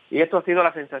 $6,000, y esto ha sido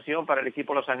la sensación para el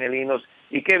equipo Los Angelinos,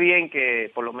 y qué bien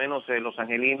que por lo menos Los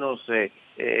Angelinos,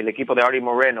 el equipo de Ari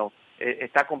Moreno,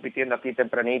 está compitiendo aquí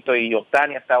tempranito, y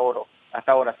Ohtani hasta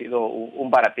ahora ha sido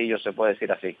un baratillo, se puede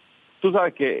decir así. Tú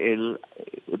sabes que él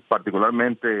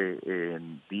particularmente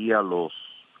vi a los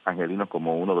Angelinos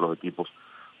como uno de los equipos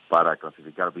para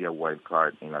clasificar vía wild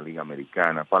card en la Liga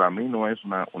Americana. Para mí no es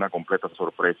una completa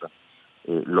sorpresa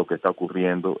lo que está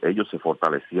ocurriendo. Ellos se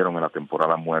fortalecieron en la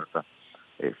temporada muerta,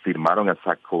 firmaron a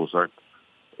Zach Cozart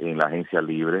en la agencia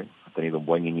libre, ha tenido un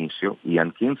buen inicio.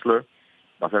 Ian Kinsler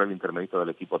va a ser el intermedista del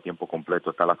equipo a tiempo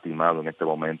completo, está lastimado en este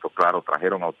momento. Claro,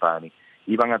 trajeron a Ohtani,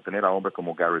 iban a tener a hombres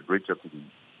como Garrett Richards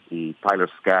y Tyler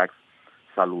Skaggs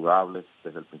saludables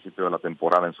desde el principio de la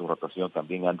temporada en su rotación,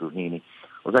 también Andrew Heaney.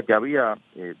 O sea que había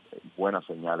buenas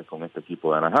señales con este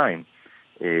equipo de Anaheim.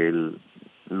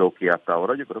 Lo que hasta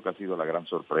ahora yo creo que ha sido la gran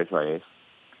sorpresa es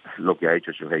lo que ha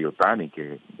hecho Shohei Ohtani,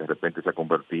 que de repente se ha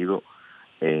convertido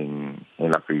en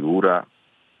la figura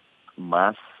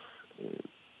más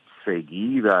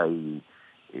seguida y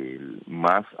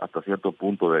más, hasta cierto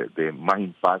punto, de más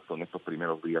impacto en estos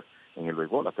primeros días en el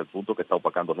béisbol, hasta el punto que está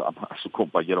opacando a su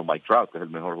compañero Mike Trout, que es el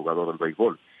mejor jugador del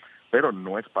béisbol. Pero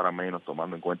no es para menos,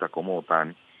 tomando en cuenta cómo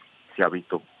Ohtani se ha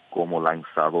visto como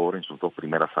lanzador en sus 2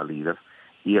 primeras salidas,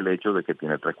 y el hecho de que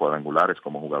tiene 3 cuadrangulares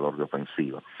como jugador de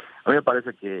ofensiva. A mí me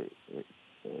parece que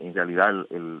en realidad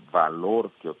el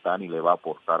valor que Ohtani le va a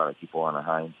aportar al equipo de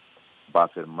Anaheim va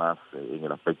a ser más en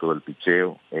el aspecto del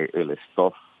picheo. El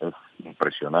stuff es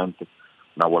impresionante,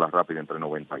 una bola rápida entre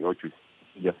 98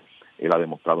 y él ha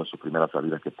demostrado en sus primeras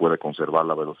salidas que puede conservar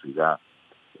la velocidad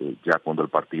ya cuando el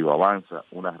partido avanza,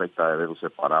 una recta de dedos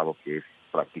separados que es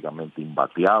prácticamente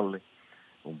imbateable,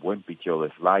 un buen picheo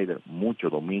de slider, mucho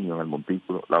dominio en el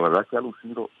montículo. La verdad que ha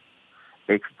lucido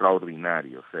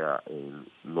extraordinario. O sea,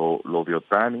 lo de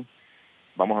Ohtani,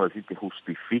 vamos a decir que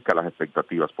justifica las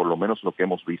expectativas, por lo menos lo que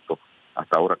hemos visto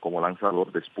hasta ahora como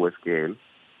lanzador, después que él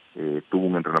tuvo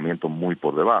un entrenamiento muy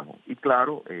por debajo. Y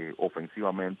claro,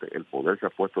 ofensivamente el poder se ha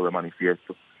puesto de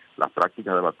manifiesto, las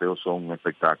prácticas de bateo son un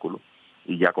espectáculo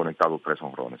y ya ha conectado 3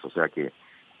 honrones. O sea que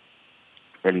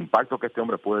el impacto que este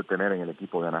hombre puede tener en el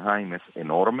equipo de Anaheim es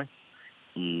enorme,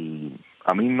 y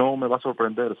a mí no me va a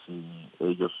sorprender si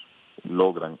ellos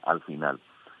logran al final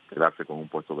quedarse con un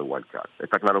puesto de wild card.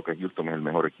 Está claro que Houston es el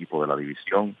mejor equipo de la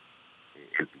división.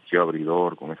 El picheo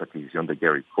abridor con esa adquisición de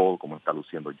Gary Cole, como está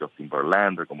luciendo Justin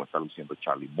Verlander, como está luciendo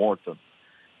Charlie Morton,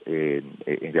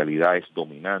 en realidad es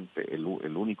dominante. El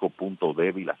único punto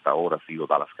débil hasta ahora ha sido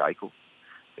Dallas Keuchel,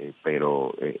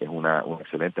 pero es una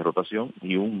excelente rotación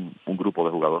y un grupo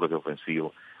de jugadores de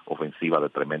ofensiva de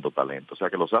tremendo talento. O sea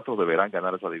que los Astros deberán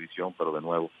ganar esa división, pero de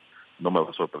nuevo no me va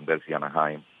a sorprender si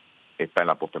Anaheim está en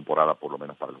la postemporada, por lo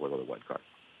menos para el juego de wild card.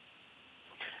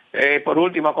 Por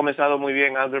último, ha comenzado muy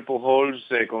bien Albert Pujols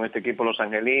con este equipo Los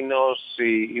Angelinos,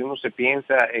 y uno se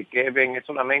piensa que ven es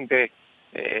solamente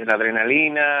la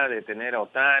adrenalina de tener a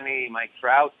Ohtani, Mike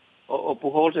Trout, o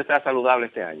Pujols está saludable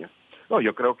este año. No,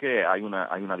 yo creo que hay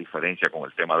una diferencia con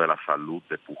el tema de la salud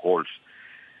de Pujols.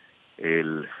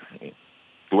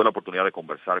 Tuve la oportunidad de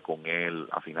conversar con él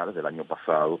a finales del año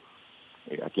pasado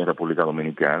aquí en República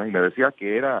Dominicana, y me decía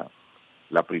que era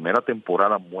la primera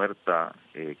temporada muerta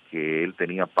que él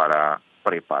tenía para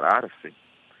prepararse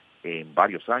en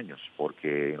varios años,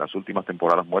 porque en las últimas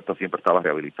temporadas muertas siempre estaba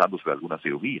rehabilitándose de alguna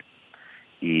cirugía,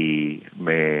 y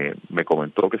me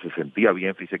comentó que se sentía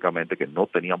bien físicamente, que no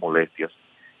tenía molestias,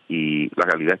 y la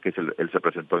realidad es que él se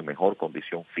presentó en mejor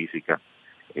condición física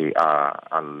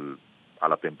a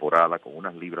la temporada, con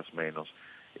unas libras menos.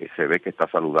 Se ve que está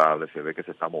saludable, se ve que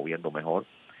se está moviendo mejor,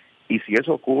 y si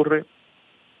eso ocurre,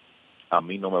 a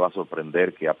mí no me va a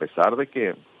sorprender que, a pesar de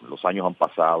que los años han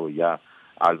pasado y ya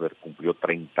Albert cumplió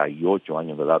 38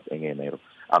 años de edad en enero,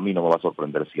 a mí no me va a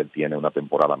sorprender si él tiene una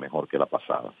temporada mejor que la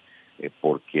pasada,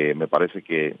 porque me parece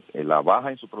que la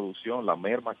baja en su producción, la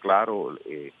merma, claro,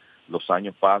 los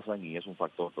años pasan y es un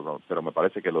factor, pero me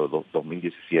parece que lo de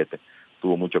 2017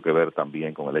 tuvo mucho que ver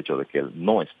también con el hecho de que él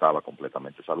no estaba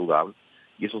completamente saludable,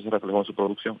 y eso se reflejó en su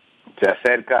producción. Se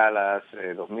acerca a las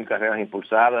 2.000 carreras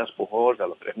impulsadas, Pujols, a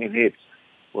los 3.000 hits,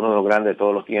 uno de los grandes de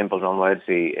todos los tiempos. Vamos a ver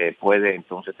si puede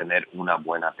entonces tener una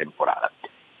buena temporada.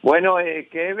 Bueno,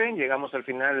 Kevin, llegamos al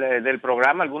final del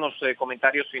programa. ¿Algunos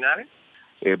comentarios finales?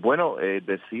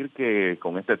 Decir que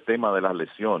con este tema de las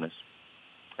lesiones,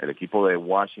 el equipo de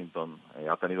Washington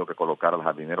ha tenido que colocar al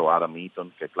jardinero Adam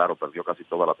Eaton, que claro, perdió casi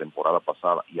toda la temporada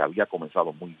pasada y había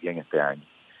comenzado muy bien este año,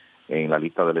 en la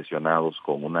lista de lesionados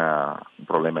con un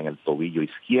problema en el tobillo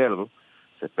izquierdo.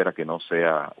 Se espera que no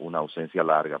sea una ausencia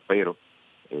larga, pero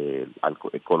al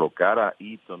colocar a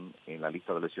Eaton en la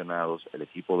lista de lesionados, el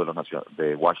equipo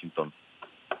de Washington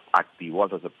activó al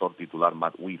receptor titular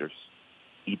Matt Wieters,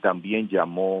 y también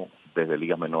llamó desde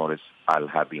Ligas Menores al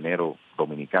jardinero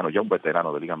dominicano, ya un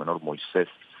veterano de Liga Menor, Moisés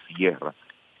Sierra,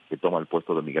 que toma el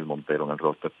puesto de Miguel Montero en el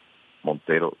roster.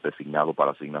 Montero designado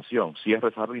para asignación. Sierra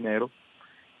es jardinero,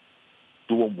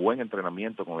 tuvo un buen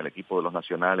entrenamiento con el equipo de los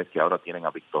Nacionales, que ahora tienen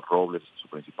a Víctor Robles, su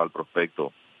principal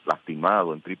prospecto,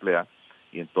 lastimado en AAA,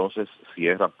 y entonces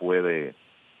Sierra puede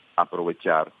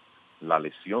aprovechar la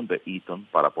lesión de Eaton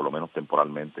para, por lo menos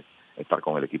temporalmente, estar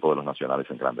con el equipo de los Nacionales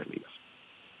en Grandes Ligas.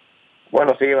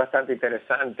 Bueno, sigue bastante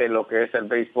interesante lo que es el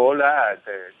béisbol.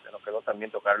 Se nos quedó también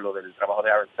tocar lo del trabajo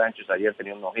de Aaron Sánchez. Ayer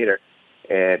tenía un no-hitter,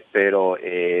 pero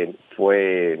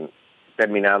fue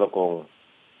terminado con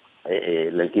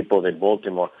el equipo de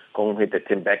Baltimore con un hit de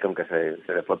Tim Beckham que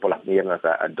se le fue por las piernas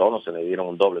a Donaldson. Le dieron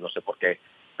un doble, no sé por qué,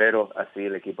 pero así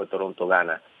el equipo de Toronto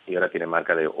gana y ahora tiene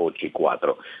marca de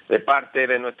 8-4. De parte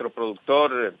de nuestro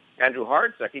productor Andrew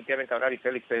Hartz, aquí Kevin Cabral y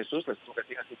Félix de Jesús, les pido que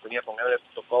sigan sintonía con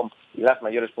Ebles.com y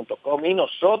lasmayores.com, y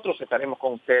nosotros estaremos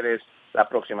con ustedes la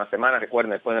próxima semana.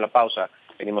 Recuerden, después de la pausa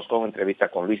venimos con entrevista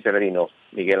con Luis Severino,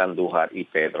 Miguel Andújar y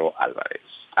Pedro Álvarez.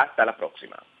 Hasta la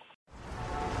próxima.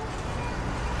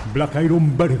 Black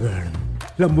Iron Burger,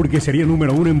 la hamburguesería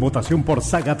número 1 en votación por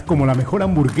Sagat como la mejor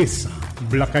hamburguesa.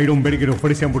 Black Iron Burger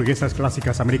ofrece hamburguesas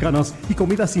clásicas americanas y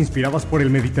comidas inspiradas por el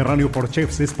Mediterráneo por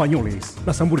chefs españoles.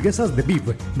 Las hamburguesas de beef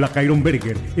Black Iron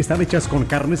Burger están hechas con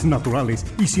carnes naturales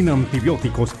y sin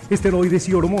antibióticos, esteroides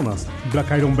y hormonas.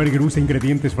 Black Iron Burger usa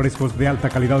ingredientes frescos de alta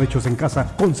calidad hechos en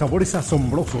casa con sabores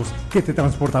asombrosos que te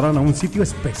transportarán a un sitio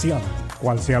especial.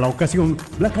 Cual sea la ocasión,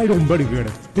 Black Iron Burger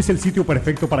es el sitio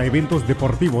perfecto para eventos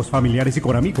deportivos, familiares y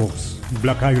con amigos.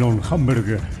 Black Iron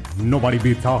Hamburger. Nobody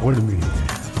beats our meat.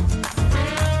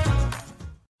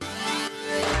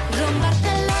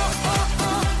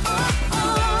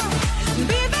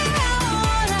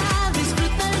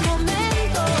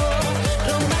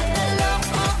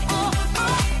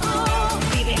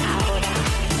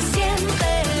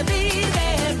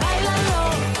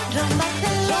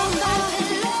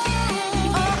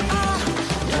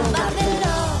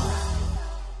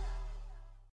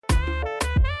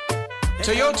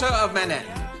 Toyota of Manhattan,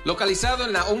 localizado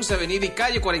en la 11 Avenida y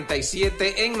calle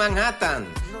 47 en Manhattan,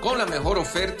 con la mejor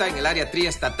oferta en el área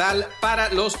triestatal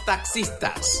para los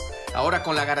taxistas. Ahora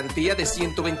con la garantía de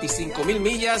 125,000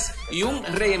 millas y un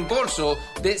reembolso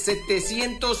de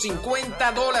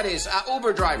 $750 a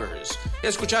Uber drivers.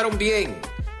 Escucharon bien.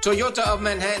 Toyota of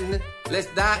Manhattan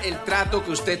les da el trato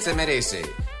que usted se merece.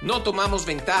 No tomamos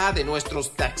ventaja de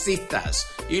nuestros taxistas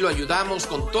y lo ayudamos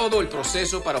con todo el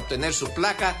proceso para obtener su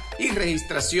placa y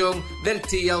registración del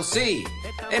TLC.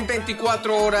 En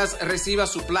 24 horas reciba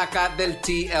su placa del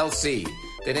TLC.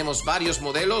 Tenemos varios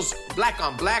modelos, Black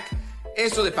on Black.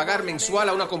 Eso de pagar mensual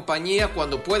a una compañía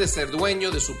cuando puede ser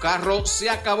dueño de su carro se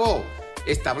acabó.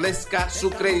 Establezca su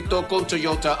crédito con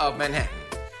Toyota of Manhattan.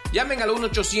 Llamen al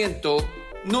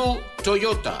 1-800-NEW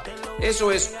Toyota.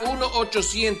 Eso es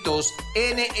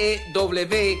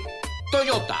 1-800-NEW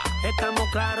Toyota. Estamos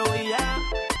claros y ya,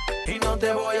 y no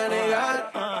te voy a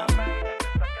negar.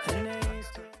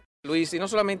 Luis, y no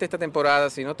solamente esta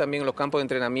temporada, sino también los campos de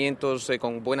entrenamientos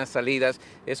con buenas salidas.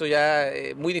 Eso ya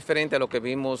es muy diferente a lo que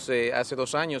vimos hace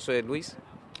 2 años, Luis.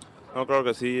 No, claro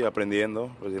que sí, aprendiendo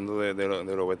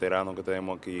de los veteranos que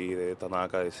tenemos aquí, de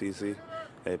Tanaka, de Sisi,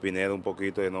 Pinedo un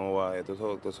poquito, de Nova,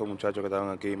 todos esos muchachos que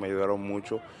estaban aquí me ayudaron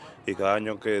mucho, y cada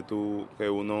año que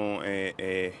uno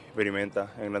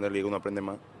experimenta en Grandes Ligas uno aprende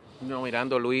más. No,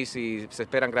 mirando Luis, y se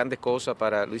esperan grandes cosas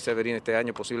para Luis Severino este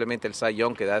año, posiblemente el Cy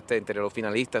Young, quedaste entre los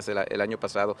finalistas el año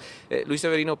pasado. ¿Luis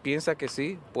Severino piensa que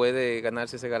sí puede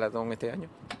ganarse ese galardón este año?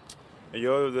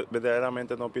 Yo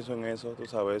verdaderamente no pienso en eso, tú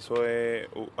sabes, eso es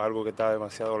algo que está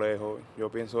demasiado lejos.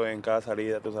 Yo pienso en cada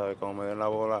salida, tú sabes, cuando me den la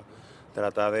bola,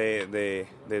 tratar de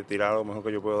tirar lo mejor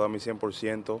que yo puedo, dar mi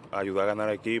 100%, ayudar a ganar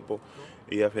el equipo,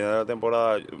 y al final de la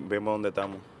temporada vemos dónde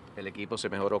estamos. El equipo se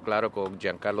mejoró, claro, con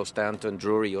Giancarlo Stanton,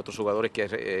 Drury y otros jugadores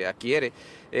que adquiere.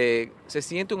 ¿Se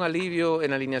siente un alivio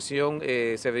en la alineación,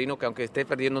 Severino, que aunque esté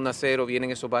perdiendo 1-0,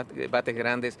 vienen esos bates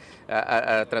grandes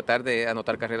a tratar de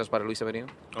anotar carreras para Luis Severino?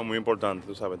 No, muy importante,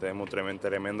 tú sabes, tenemos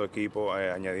tremendo equipo,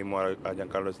 añadimos a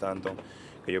Giancarlo Stanton,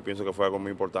 que yo pienso que fue algo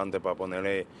muy importante para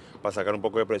sacar un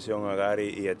poco de presión a Gary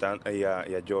y a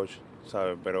George,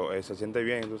 ¿sabes? Pero se siente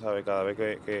bien, tú sabes, cada vez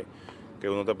que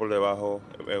uno esté por debajo,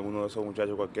 uno de esos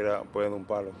muchachos cualquiera puede dar un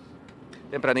palo.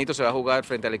 Tempranito se va a jugar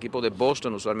frente al equipo de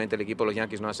Boston, usualmente el equipo de los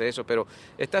Yankees no hace eso, pero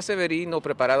 ¿está Severino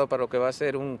preparado para lo que va a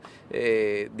ser un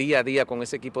día a día con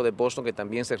ese equipo de Boston, que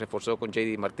también se reforzó con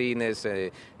J.D. Martínez,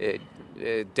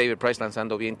 David Price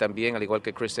lanzando bien también, al igual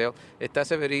que Chris Sale? ¿Está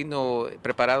Severino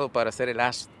preparado para ser el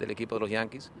as del equipo de los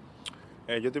Yankees?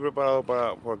 Yo estoy preparado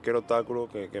para cualquier obstáculo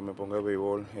que me ponga el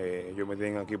béisbol. Yo me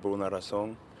tienen aquí por una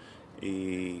razón,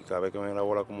 y cada vez que me den la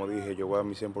bola, como dije, yo voy a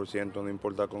mi 100%, no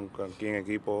importa con quién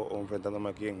equipo o enfrentándome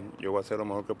a quién, yo voy a hacer lo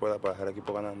mejor que pueda para dejar el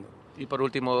equipo ganando. Y por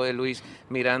último, Luis,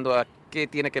 mirando a qué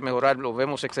tiene que mejorar, lo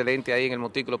vemos excelente ahí en el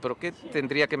montículo, pero ¿qué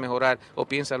tendría que mejorar o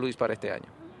piensa Luis para este año?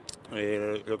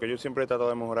 Lo que yo siempre he tratado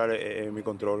de mejorar es mi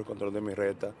control de mi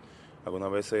recta.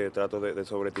 Algunas veces trato de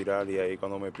sobretirar, y ahí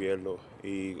cuando me pierdo,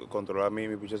 y controlar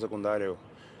mi picheo secundario.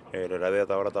 El de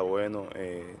hasta ahora está bueno,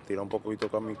 tira un poquito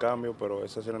con mi cambio, pero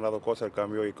esas son las dos cosas, el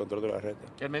cambio y el control de la recta.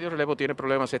 El medio relevo tiene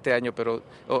problemas este año, pero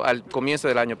al comienzo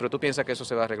del año, pero tú piensas que eso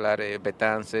se va a arreglar,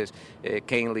 Betances,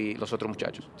 Canely, los otros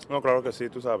muchachos. No, claro que sí,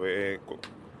 tú sabes,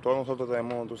 todos nosotros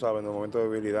tenemos, tú sabes, en el momento de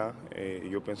debilidad, y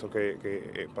yo pienso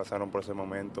que pasaron por ese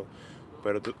momento,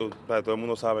 pero todo el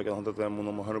mundo sabe que nosotros tenemos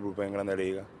unos mejores bullpen en Grandes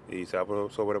Ligas, y se va a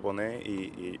sobreponer,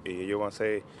 y ellos van a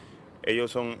ser,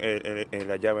 ellos son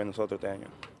la llave de nosotros este año.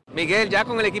 Miguel, ya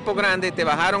con el equipo grande te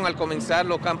bajaron al comenzar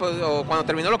los campos, o cuando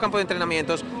terminó los campos de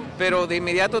entrenamientos, pero de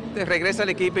inmediato te regresa al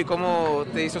equipo. ¿Y cómo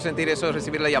te hizo sentir eso de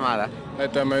recibir la llamada?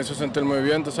 Me hizo sentir muy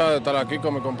bien, tú sabes, de estar aquí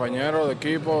con mi compañero de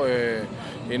equipo,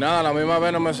 y nada, a la misma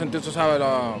vez no me sentí, tú sabes,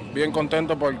 bien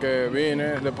contento porque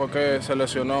vine después que se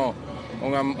lesionó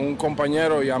un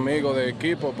compañero y amigo de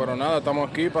equipo, pero nada, estamos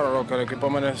aquí para lo que el equipo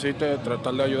me necesite,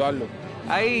 tratar de ayudarlo.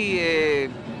 Hay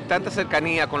tanta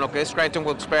cercanía con lo que es Scranton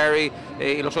Wilkes-Barre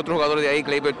y los otros jugadores de ahí,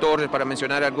 Gleyber Torres, para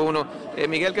mencionar algunos.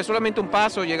 Miguel, que es solamente un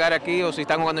paso llegar aquí, o si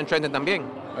están jugando en Trenton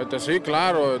también. Sí,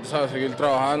 claro, ¿sabes? Seguir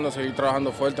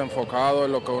trabajando fuerte, enfocado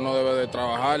en lo que uno debe de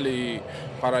trabajar y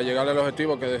para llegar al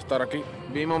objetivo que es estar aquí.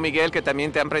 Vimos, Miguel, que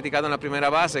también te han practicado en la primera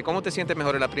base. ¿Cómo te sientes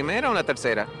mejor, en la primera o en la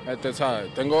tercera?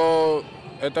 ¿Sabes?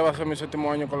 Este va a ser mi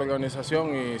 7º año con la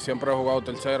organización y siempre he jugado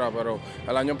tercera, pero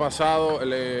el año pasado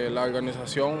la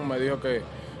organización me dijo que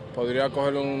podría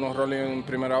coger unos roles en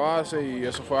primera base y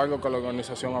eso fue algo que la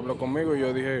organización habló conmigo y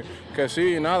yo dije que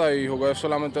sí y nada, y jugué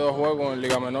solamente 2 juegos en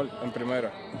Liga Menor, en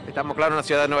primera. Estamos claro en la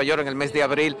ciudad de Nueva York en el mes de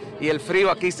abril y el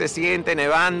frío aquí se siente,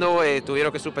 nevando,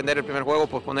 tuvieron que suspender el primer juego,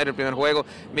 posponer el primer juego.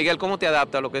 Miguel, ¿cómo te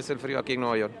adaptas a lo que es el frío aquí en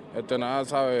Nueva York? Nada,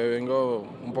 ¿sabes? Vengo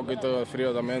un poquito de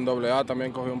frío también, AA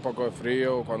también cogí un poco de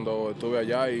frío cuando estuve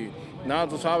allá y nada,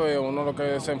 tú sabes, uno lo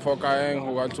que se enfoca es en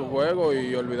jugar su juego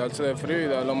y olvidarse del frío y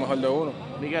dar lo mejor de uno.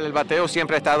 Miguel, el bateo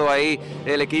siempre ha estado ahí,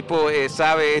 el equipo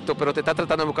sabe esto, pero te está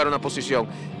tratando de buscar una posición.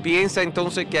 ¿Piensa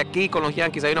entonces que aquí con los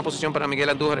Yankees hay una posición para Miguel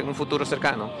Andújar en un futuro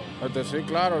cercano? Sí,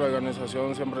 claro, la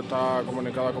organización siempre está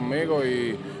comunicada conmigo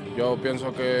y yo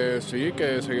pienso que sí,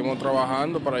 que seguimos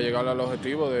trabajando para llegar al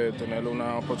objetivo de tener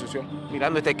una posición.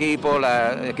 Mirando este equipo, la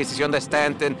adquisición de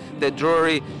Stanton, de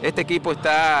Drury, este equipo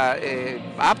está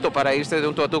apto para irse de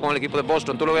un tú a tú con el equipo de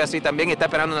Boston. ¿Tú lo ves así también? ¿Está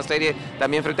esperando una serie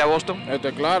también frente a Boston?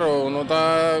 Claro, uno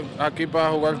está aquí para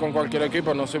jugar con cualquier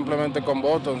equipo, no simplemente con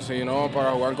Boston, sino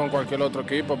para jugar con cualquier otro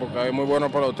equipo, porque hay muy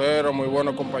buenos peloteros, muy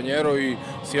buenos compañeros y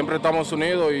siempre estamos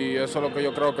unidos y eso es lo que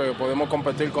yo creo que podemos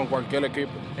competir con cualquier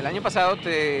equipo. El año pasado,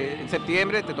 en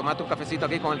septiembre, te tomaste un cafecito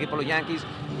aquí con el equipo de los Yankees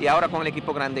y ahora con el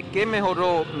equipo grande. ¿Qué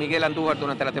mejoró Miguel Andújar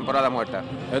durante la temporada muerta?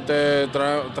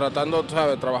 Tratando,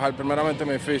 ¿sabes?, trabajar primeramente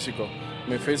mi físico.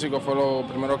 Mi físico fue lo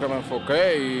primero que me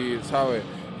enfoqué y, ¿sabes?,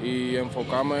 y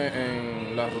enfocarme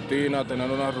en la rutina, tener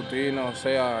una rutina, o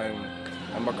sea,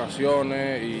 en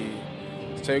vacaciones y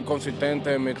ser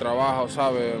consistente en mi trabajo,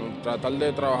 ¿sabes? Tratar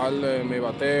de trabajar en mi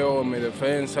bateo, en mi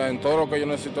defensa, en todo lo que yo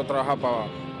necesito trabajar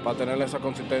para tener esa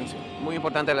consistencia. Muy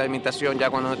importante la alimentación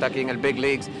ya cuando uno está aquí en el Big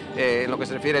Leagues, en lo que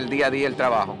se refiere al día a día, el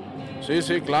trabajo.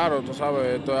 Sí, claro, tú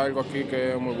sabes, esto es algo aquí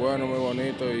que es muy bueno, muy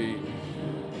bonito y,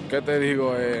 ¿qué te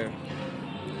digo?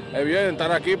 Es bien estar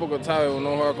aquí porque, ¿sabes?,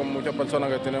 uno juega con muchas personas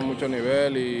que tienen mucho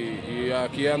nivel y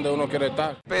aquí es donde uno quiere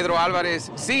estar. Pedro Álvarez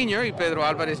Sr. y Pedro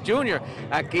Álvarez Jr.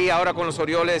 aquí ahora con los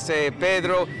Orioles.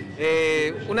 Pedro,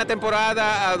 una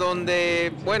temporada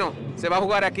donde, bueno, se va a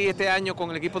jugar aquí este año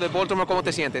con el equipo de Baltimore. ¿Cómo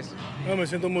te sientes? Me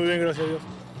siento muy bien, gracias a Dios.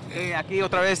 Aquí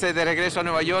otra vez de regreso a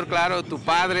Nueva York, claro, tu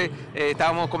padre,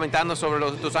 estábamos comentando sobre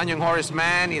tus años en Horace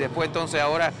Mann y después entonces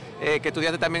ahora que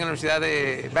estudiaste también en la Universidad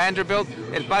de Vanderbilt,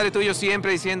 el padre tuyo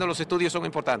siempre diciendo los estudios son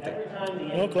importantes.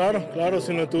 No, claro,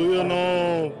 sin los estudios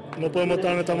no podemos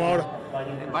estar donde estamos ahora.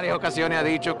 En varias ocasiones ha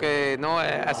dicho que no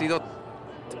ha sido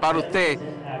para usted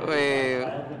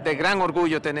de gran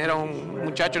orgullo tener a un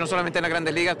muchacho no solamente en las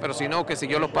Grandes Ligas, pero sino que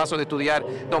siguió los pasos de estudiar.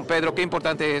 Don Pedro, qué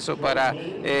importante es eso para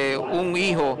un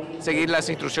hijo, seguir las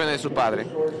instrucciones de su padre.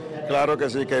 Claro que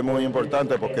sí, que es muy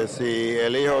importante, porque si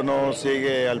el hijo no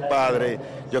sigue al padre,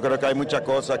 yo creo que hay muchas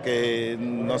cosas que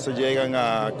no se llegan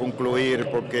a concluir,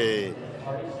 porque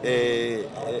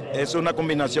es una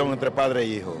combinación entre padre e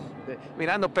hijo.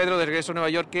 Mirando, Pedro, de regreso a Nueva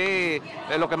York, ¿qué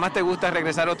es lo que más te gusta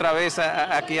regresar otra vez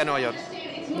aquí a Nueva York?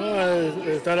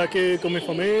 Estar aquí con mi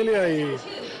familia y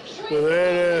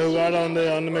poder jugar a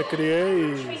donde me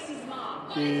crié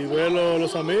y ver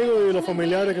los amigos y los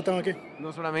familiares que están aquí.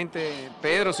 No solamente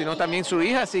Pedro, sino también su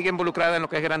hija sigue involucrada en lo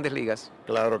que es Grandes Ligas.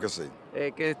 Claro que sí.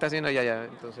 ¿Qué está haciendo ella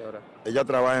entonces ahora? Ella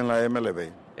trabaja en la MLB.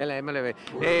 En la MLB.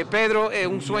 Pedro,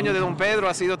 un sueño de don Pedro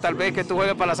ha sido tal vez que tú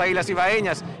juegues para las Águilas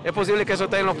Ibaeñas. ¿Es posible que eso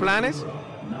esté en los planes?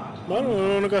 Bueno,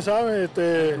 uno nunca sabe.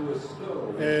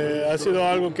 Ha sido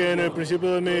algo que en el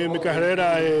principio de mi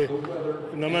carrera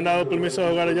no me han dado permiso de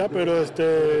jugar allá, pero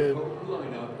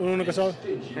uno nunca sabe.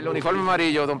 El uniforme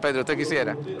amarillo, don Pedro, ¿usted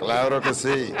quisiera? Claro que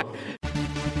sí.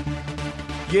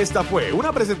 Y esta fue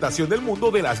una presentación del mundo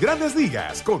de las Grandes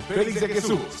Ligas con Félix de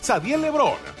Jesús, Sadiel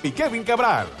Lebrón y Kevin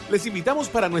Cabral. Les invitamos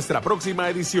para nuestra próxima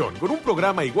edición con un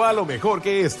programa igual o mejor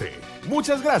que este.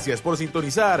 Muchas gracias por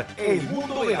sintonizar el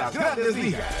mundo de las Grandes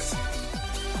Ligas.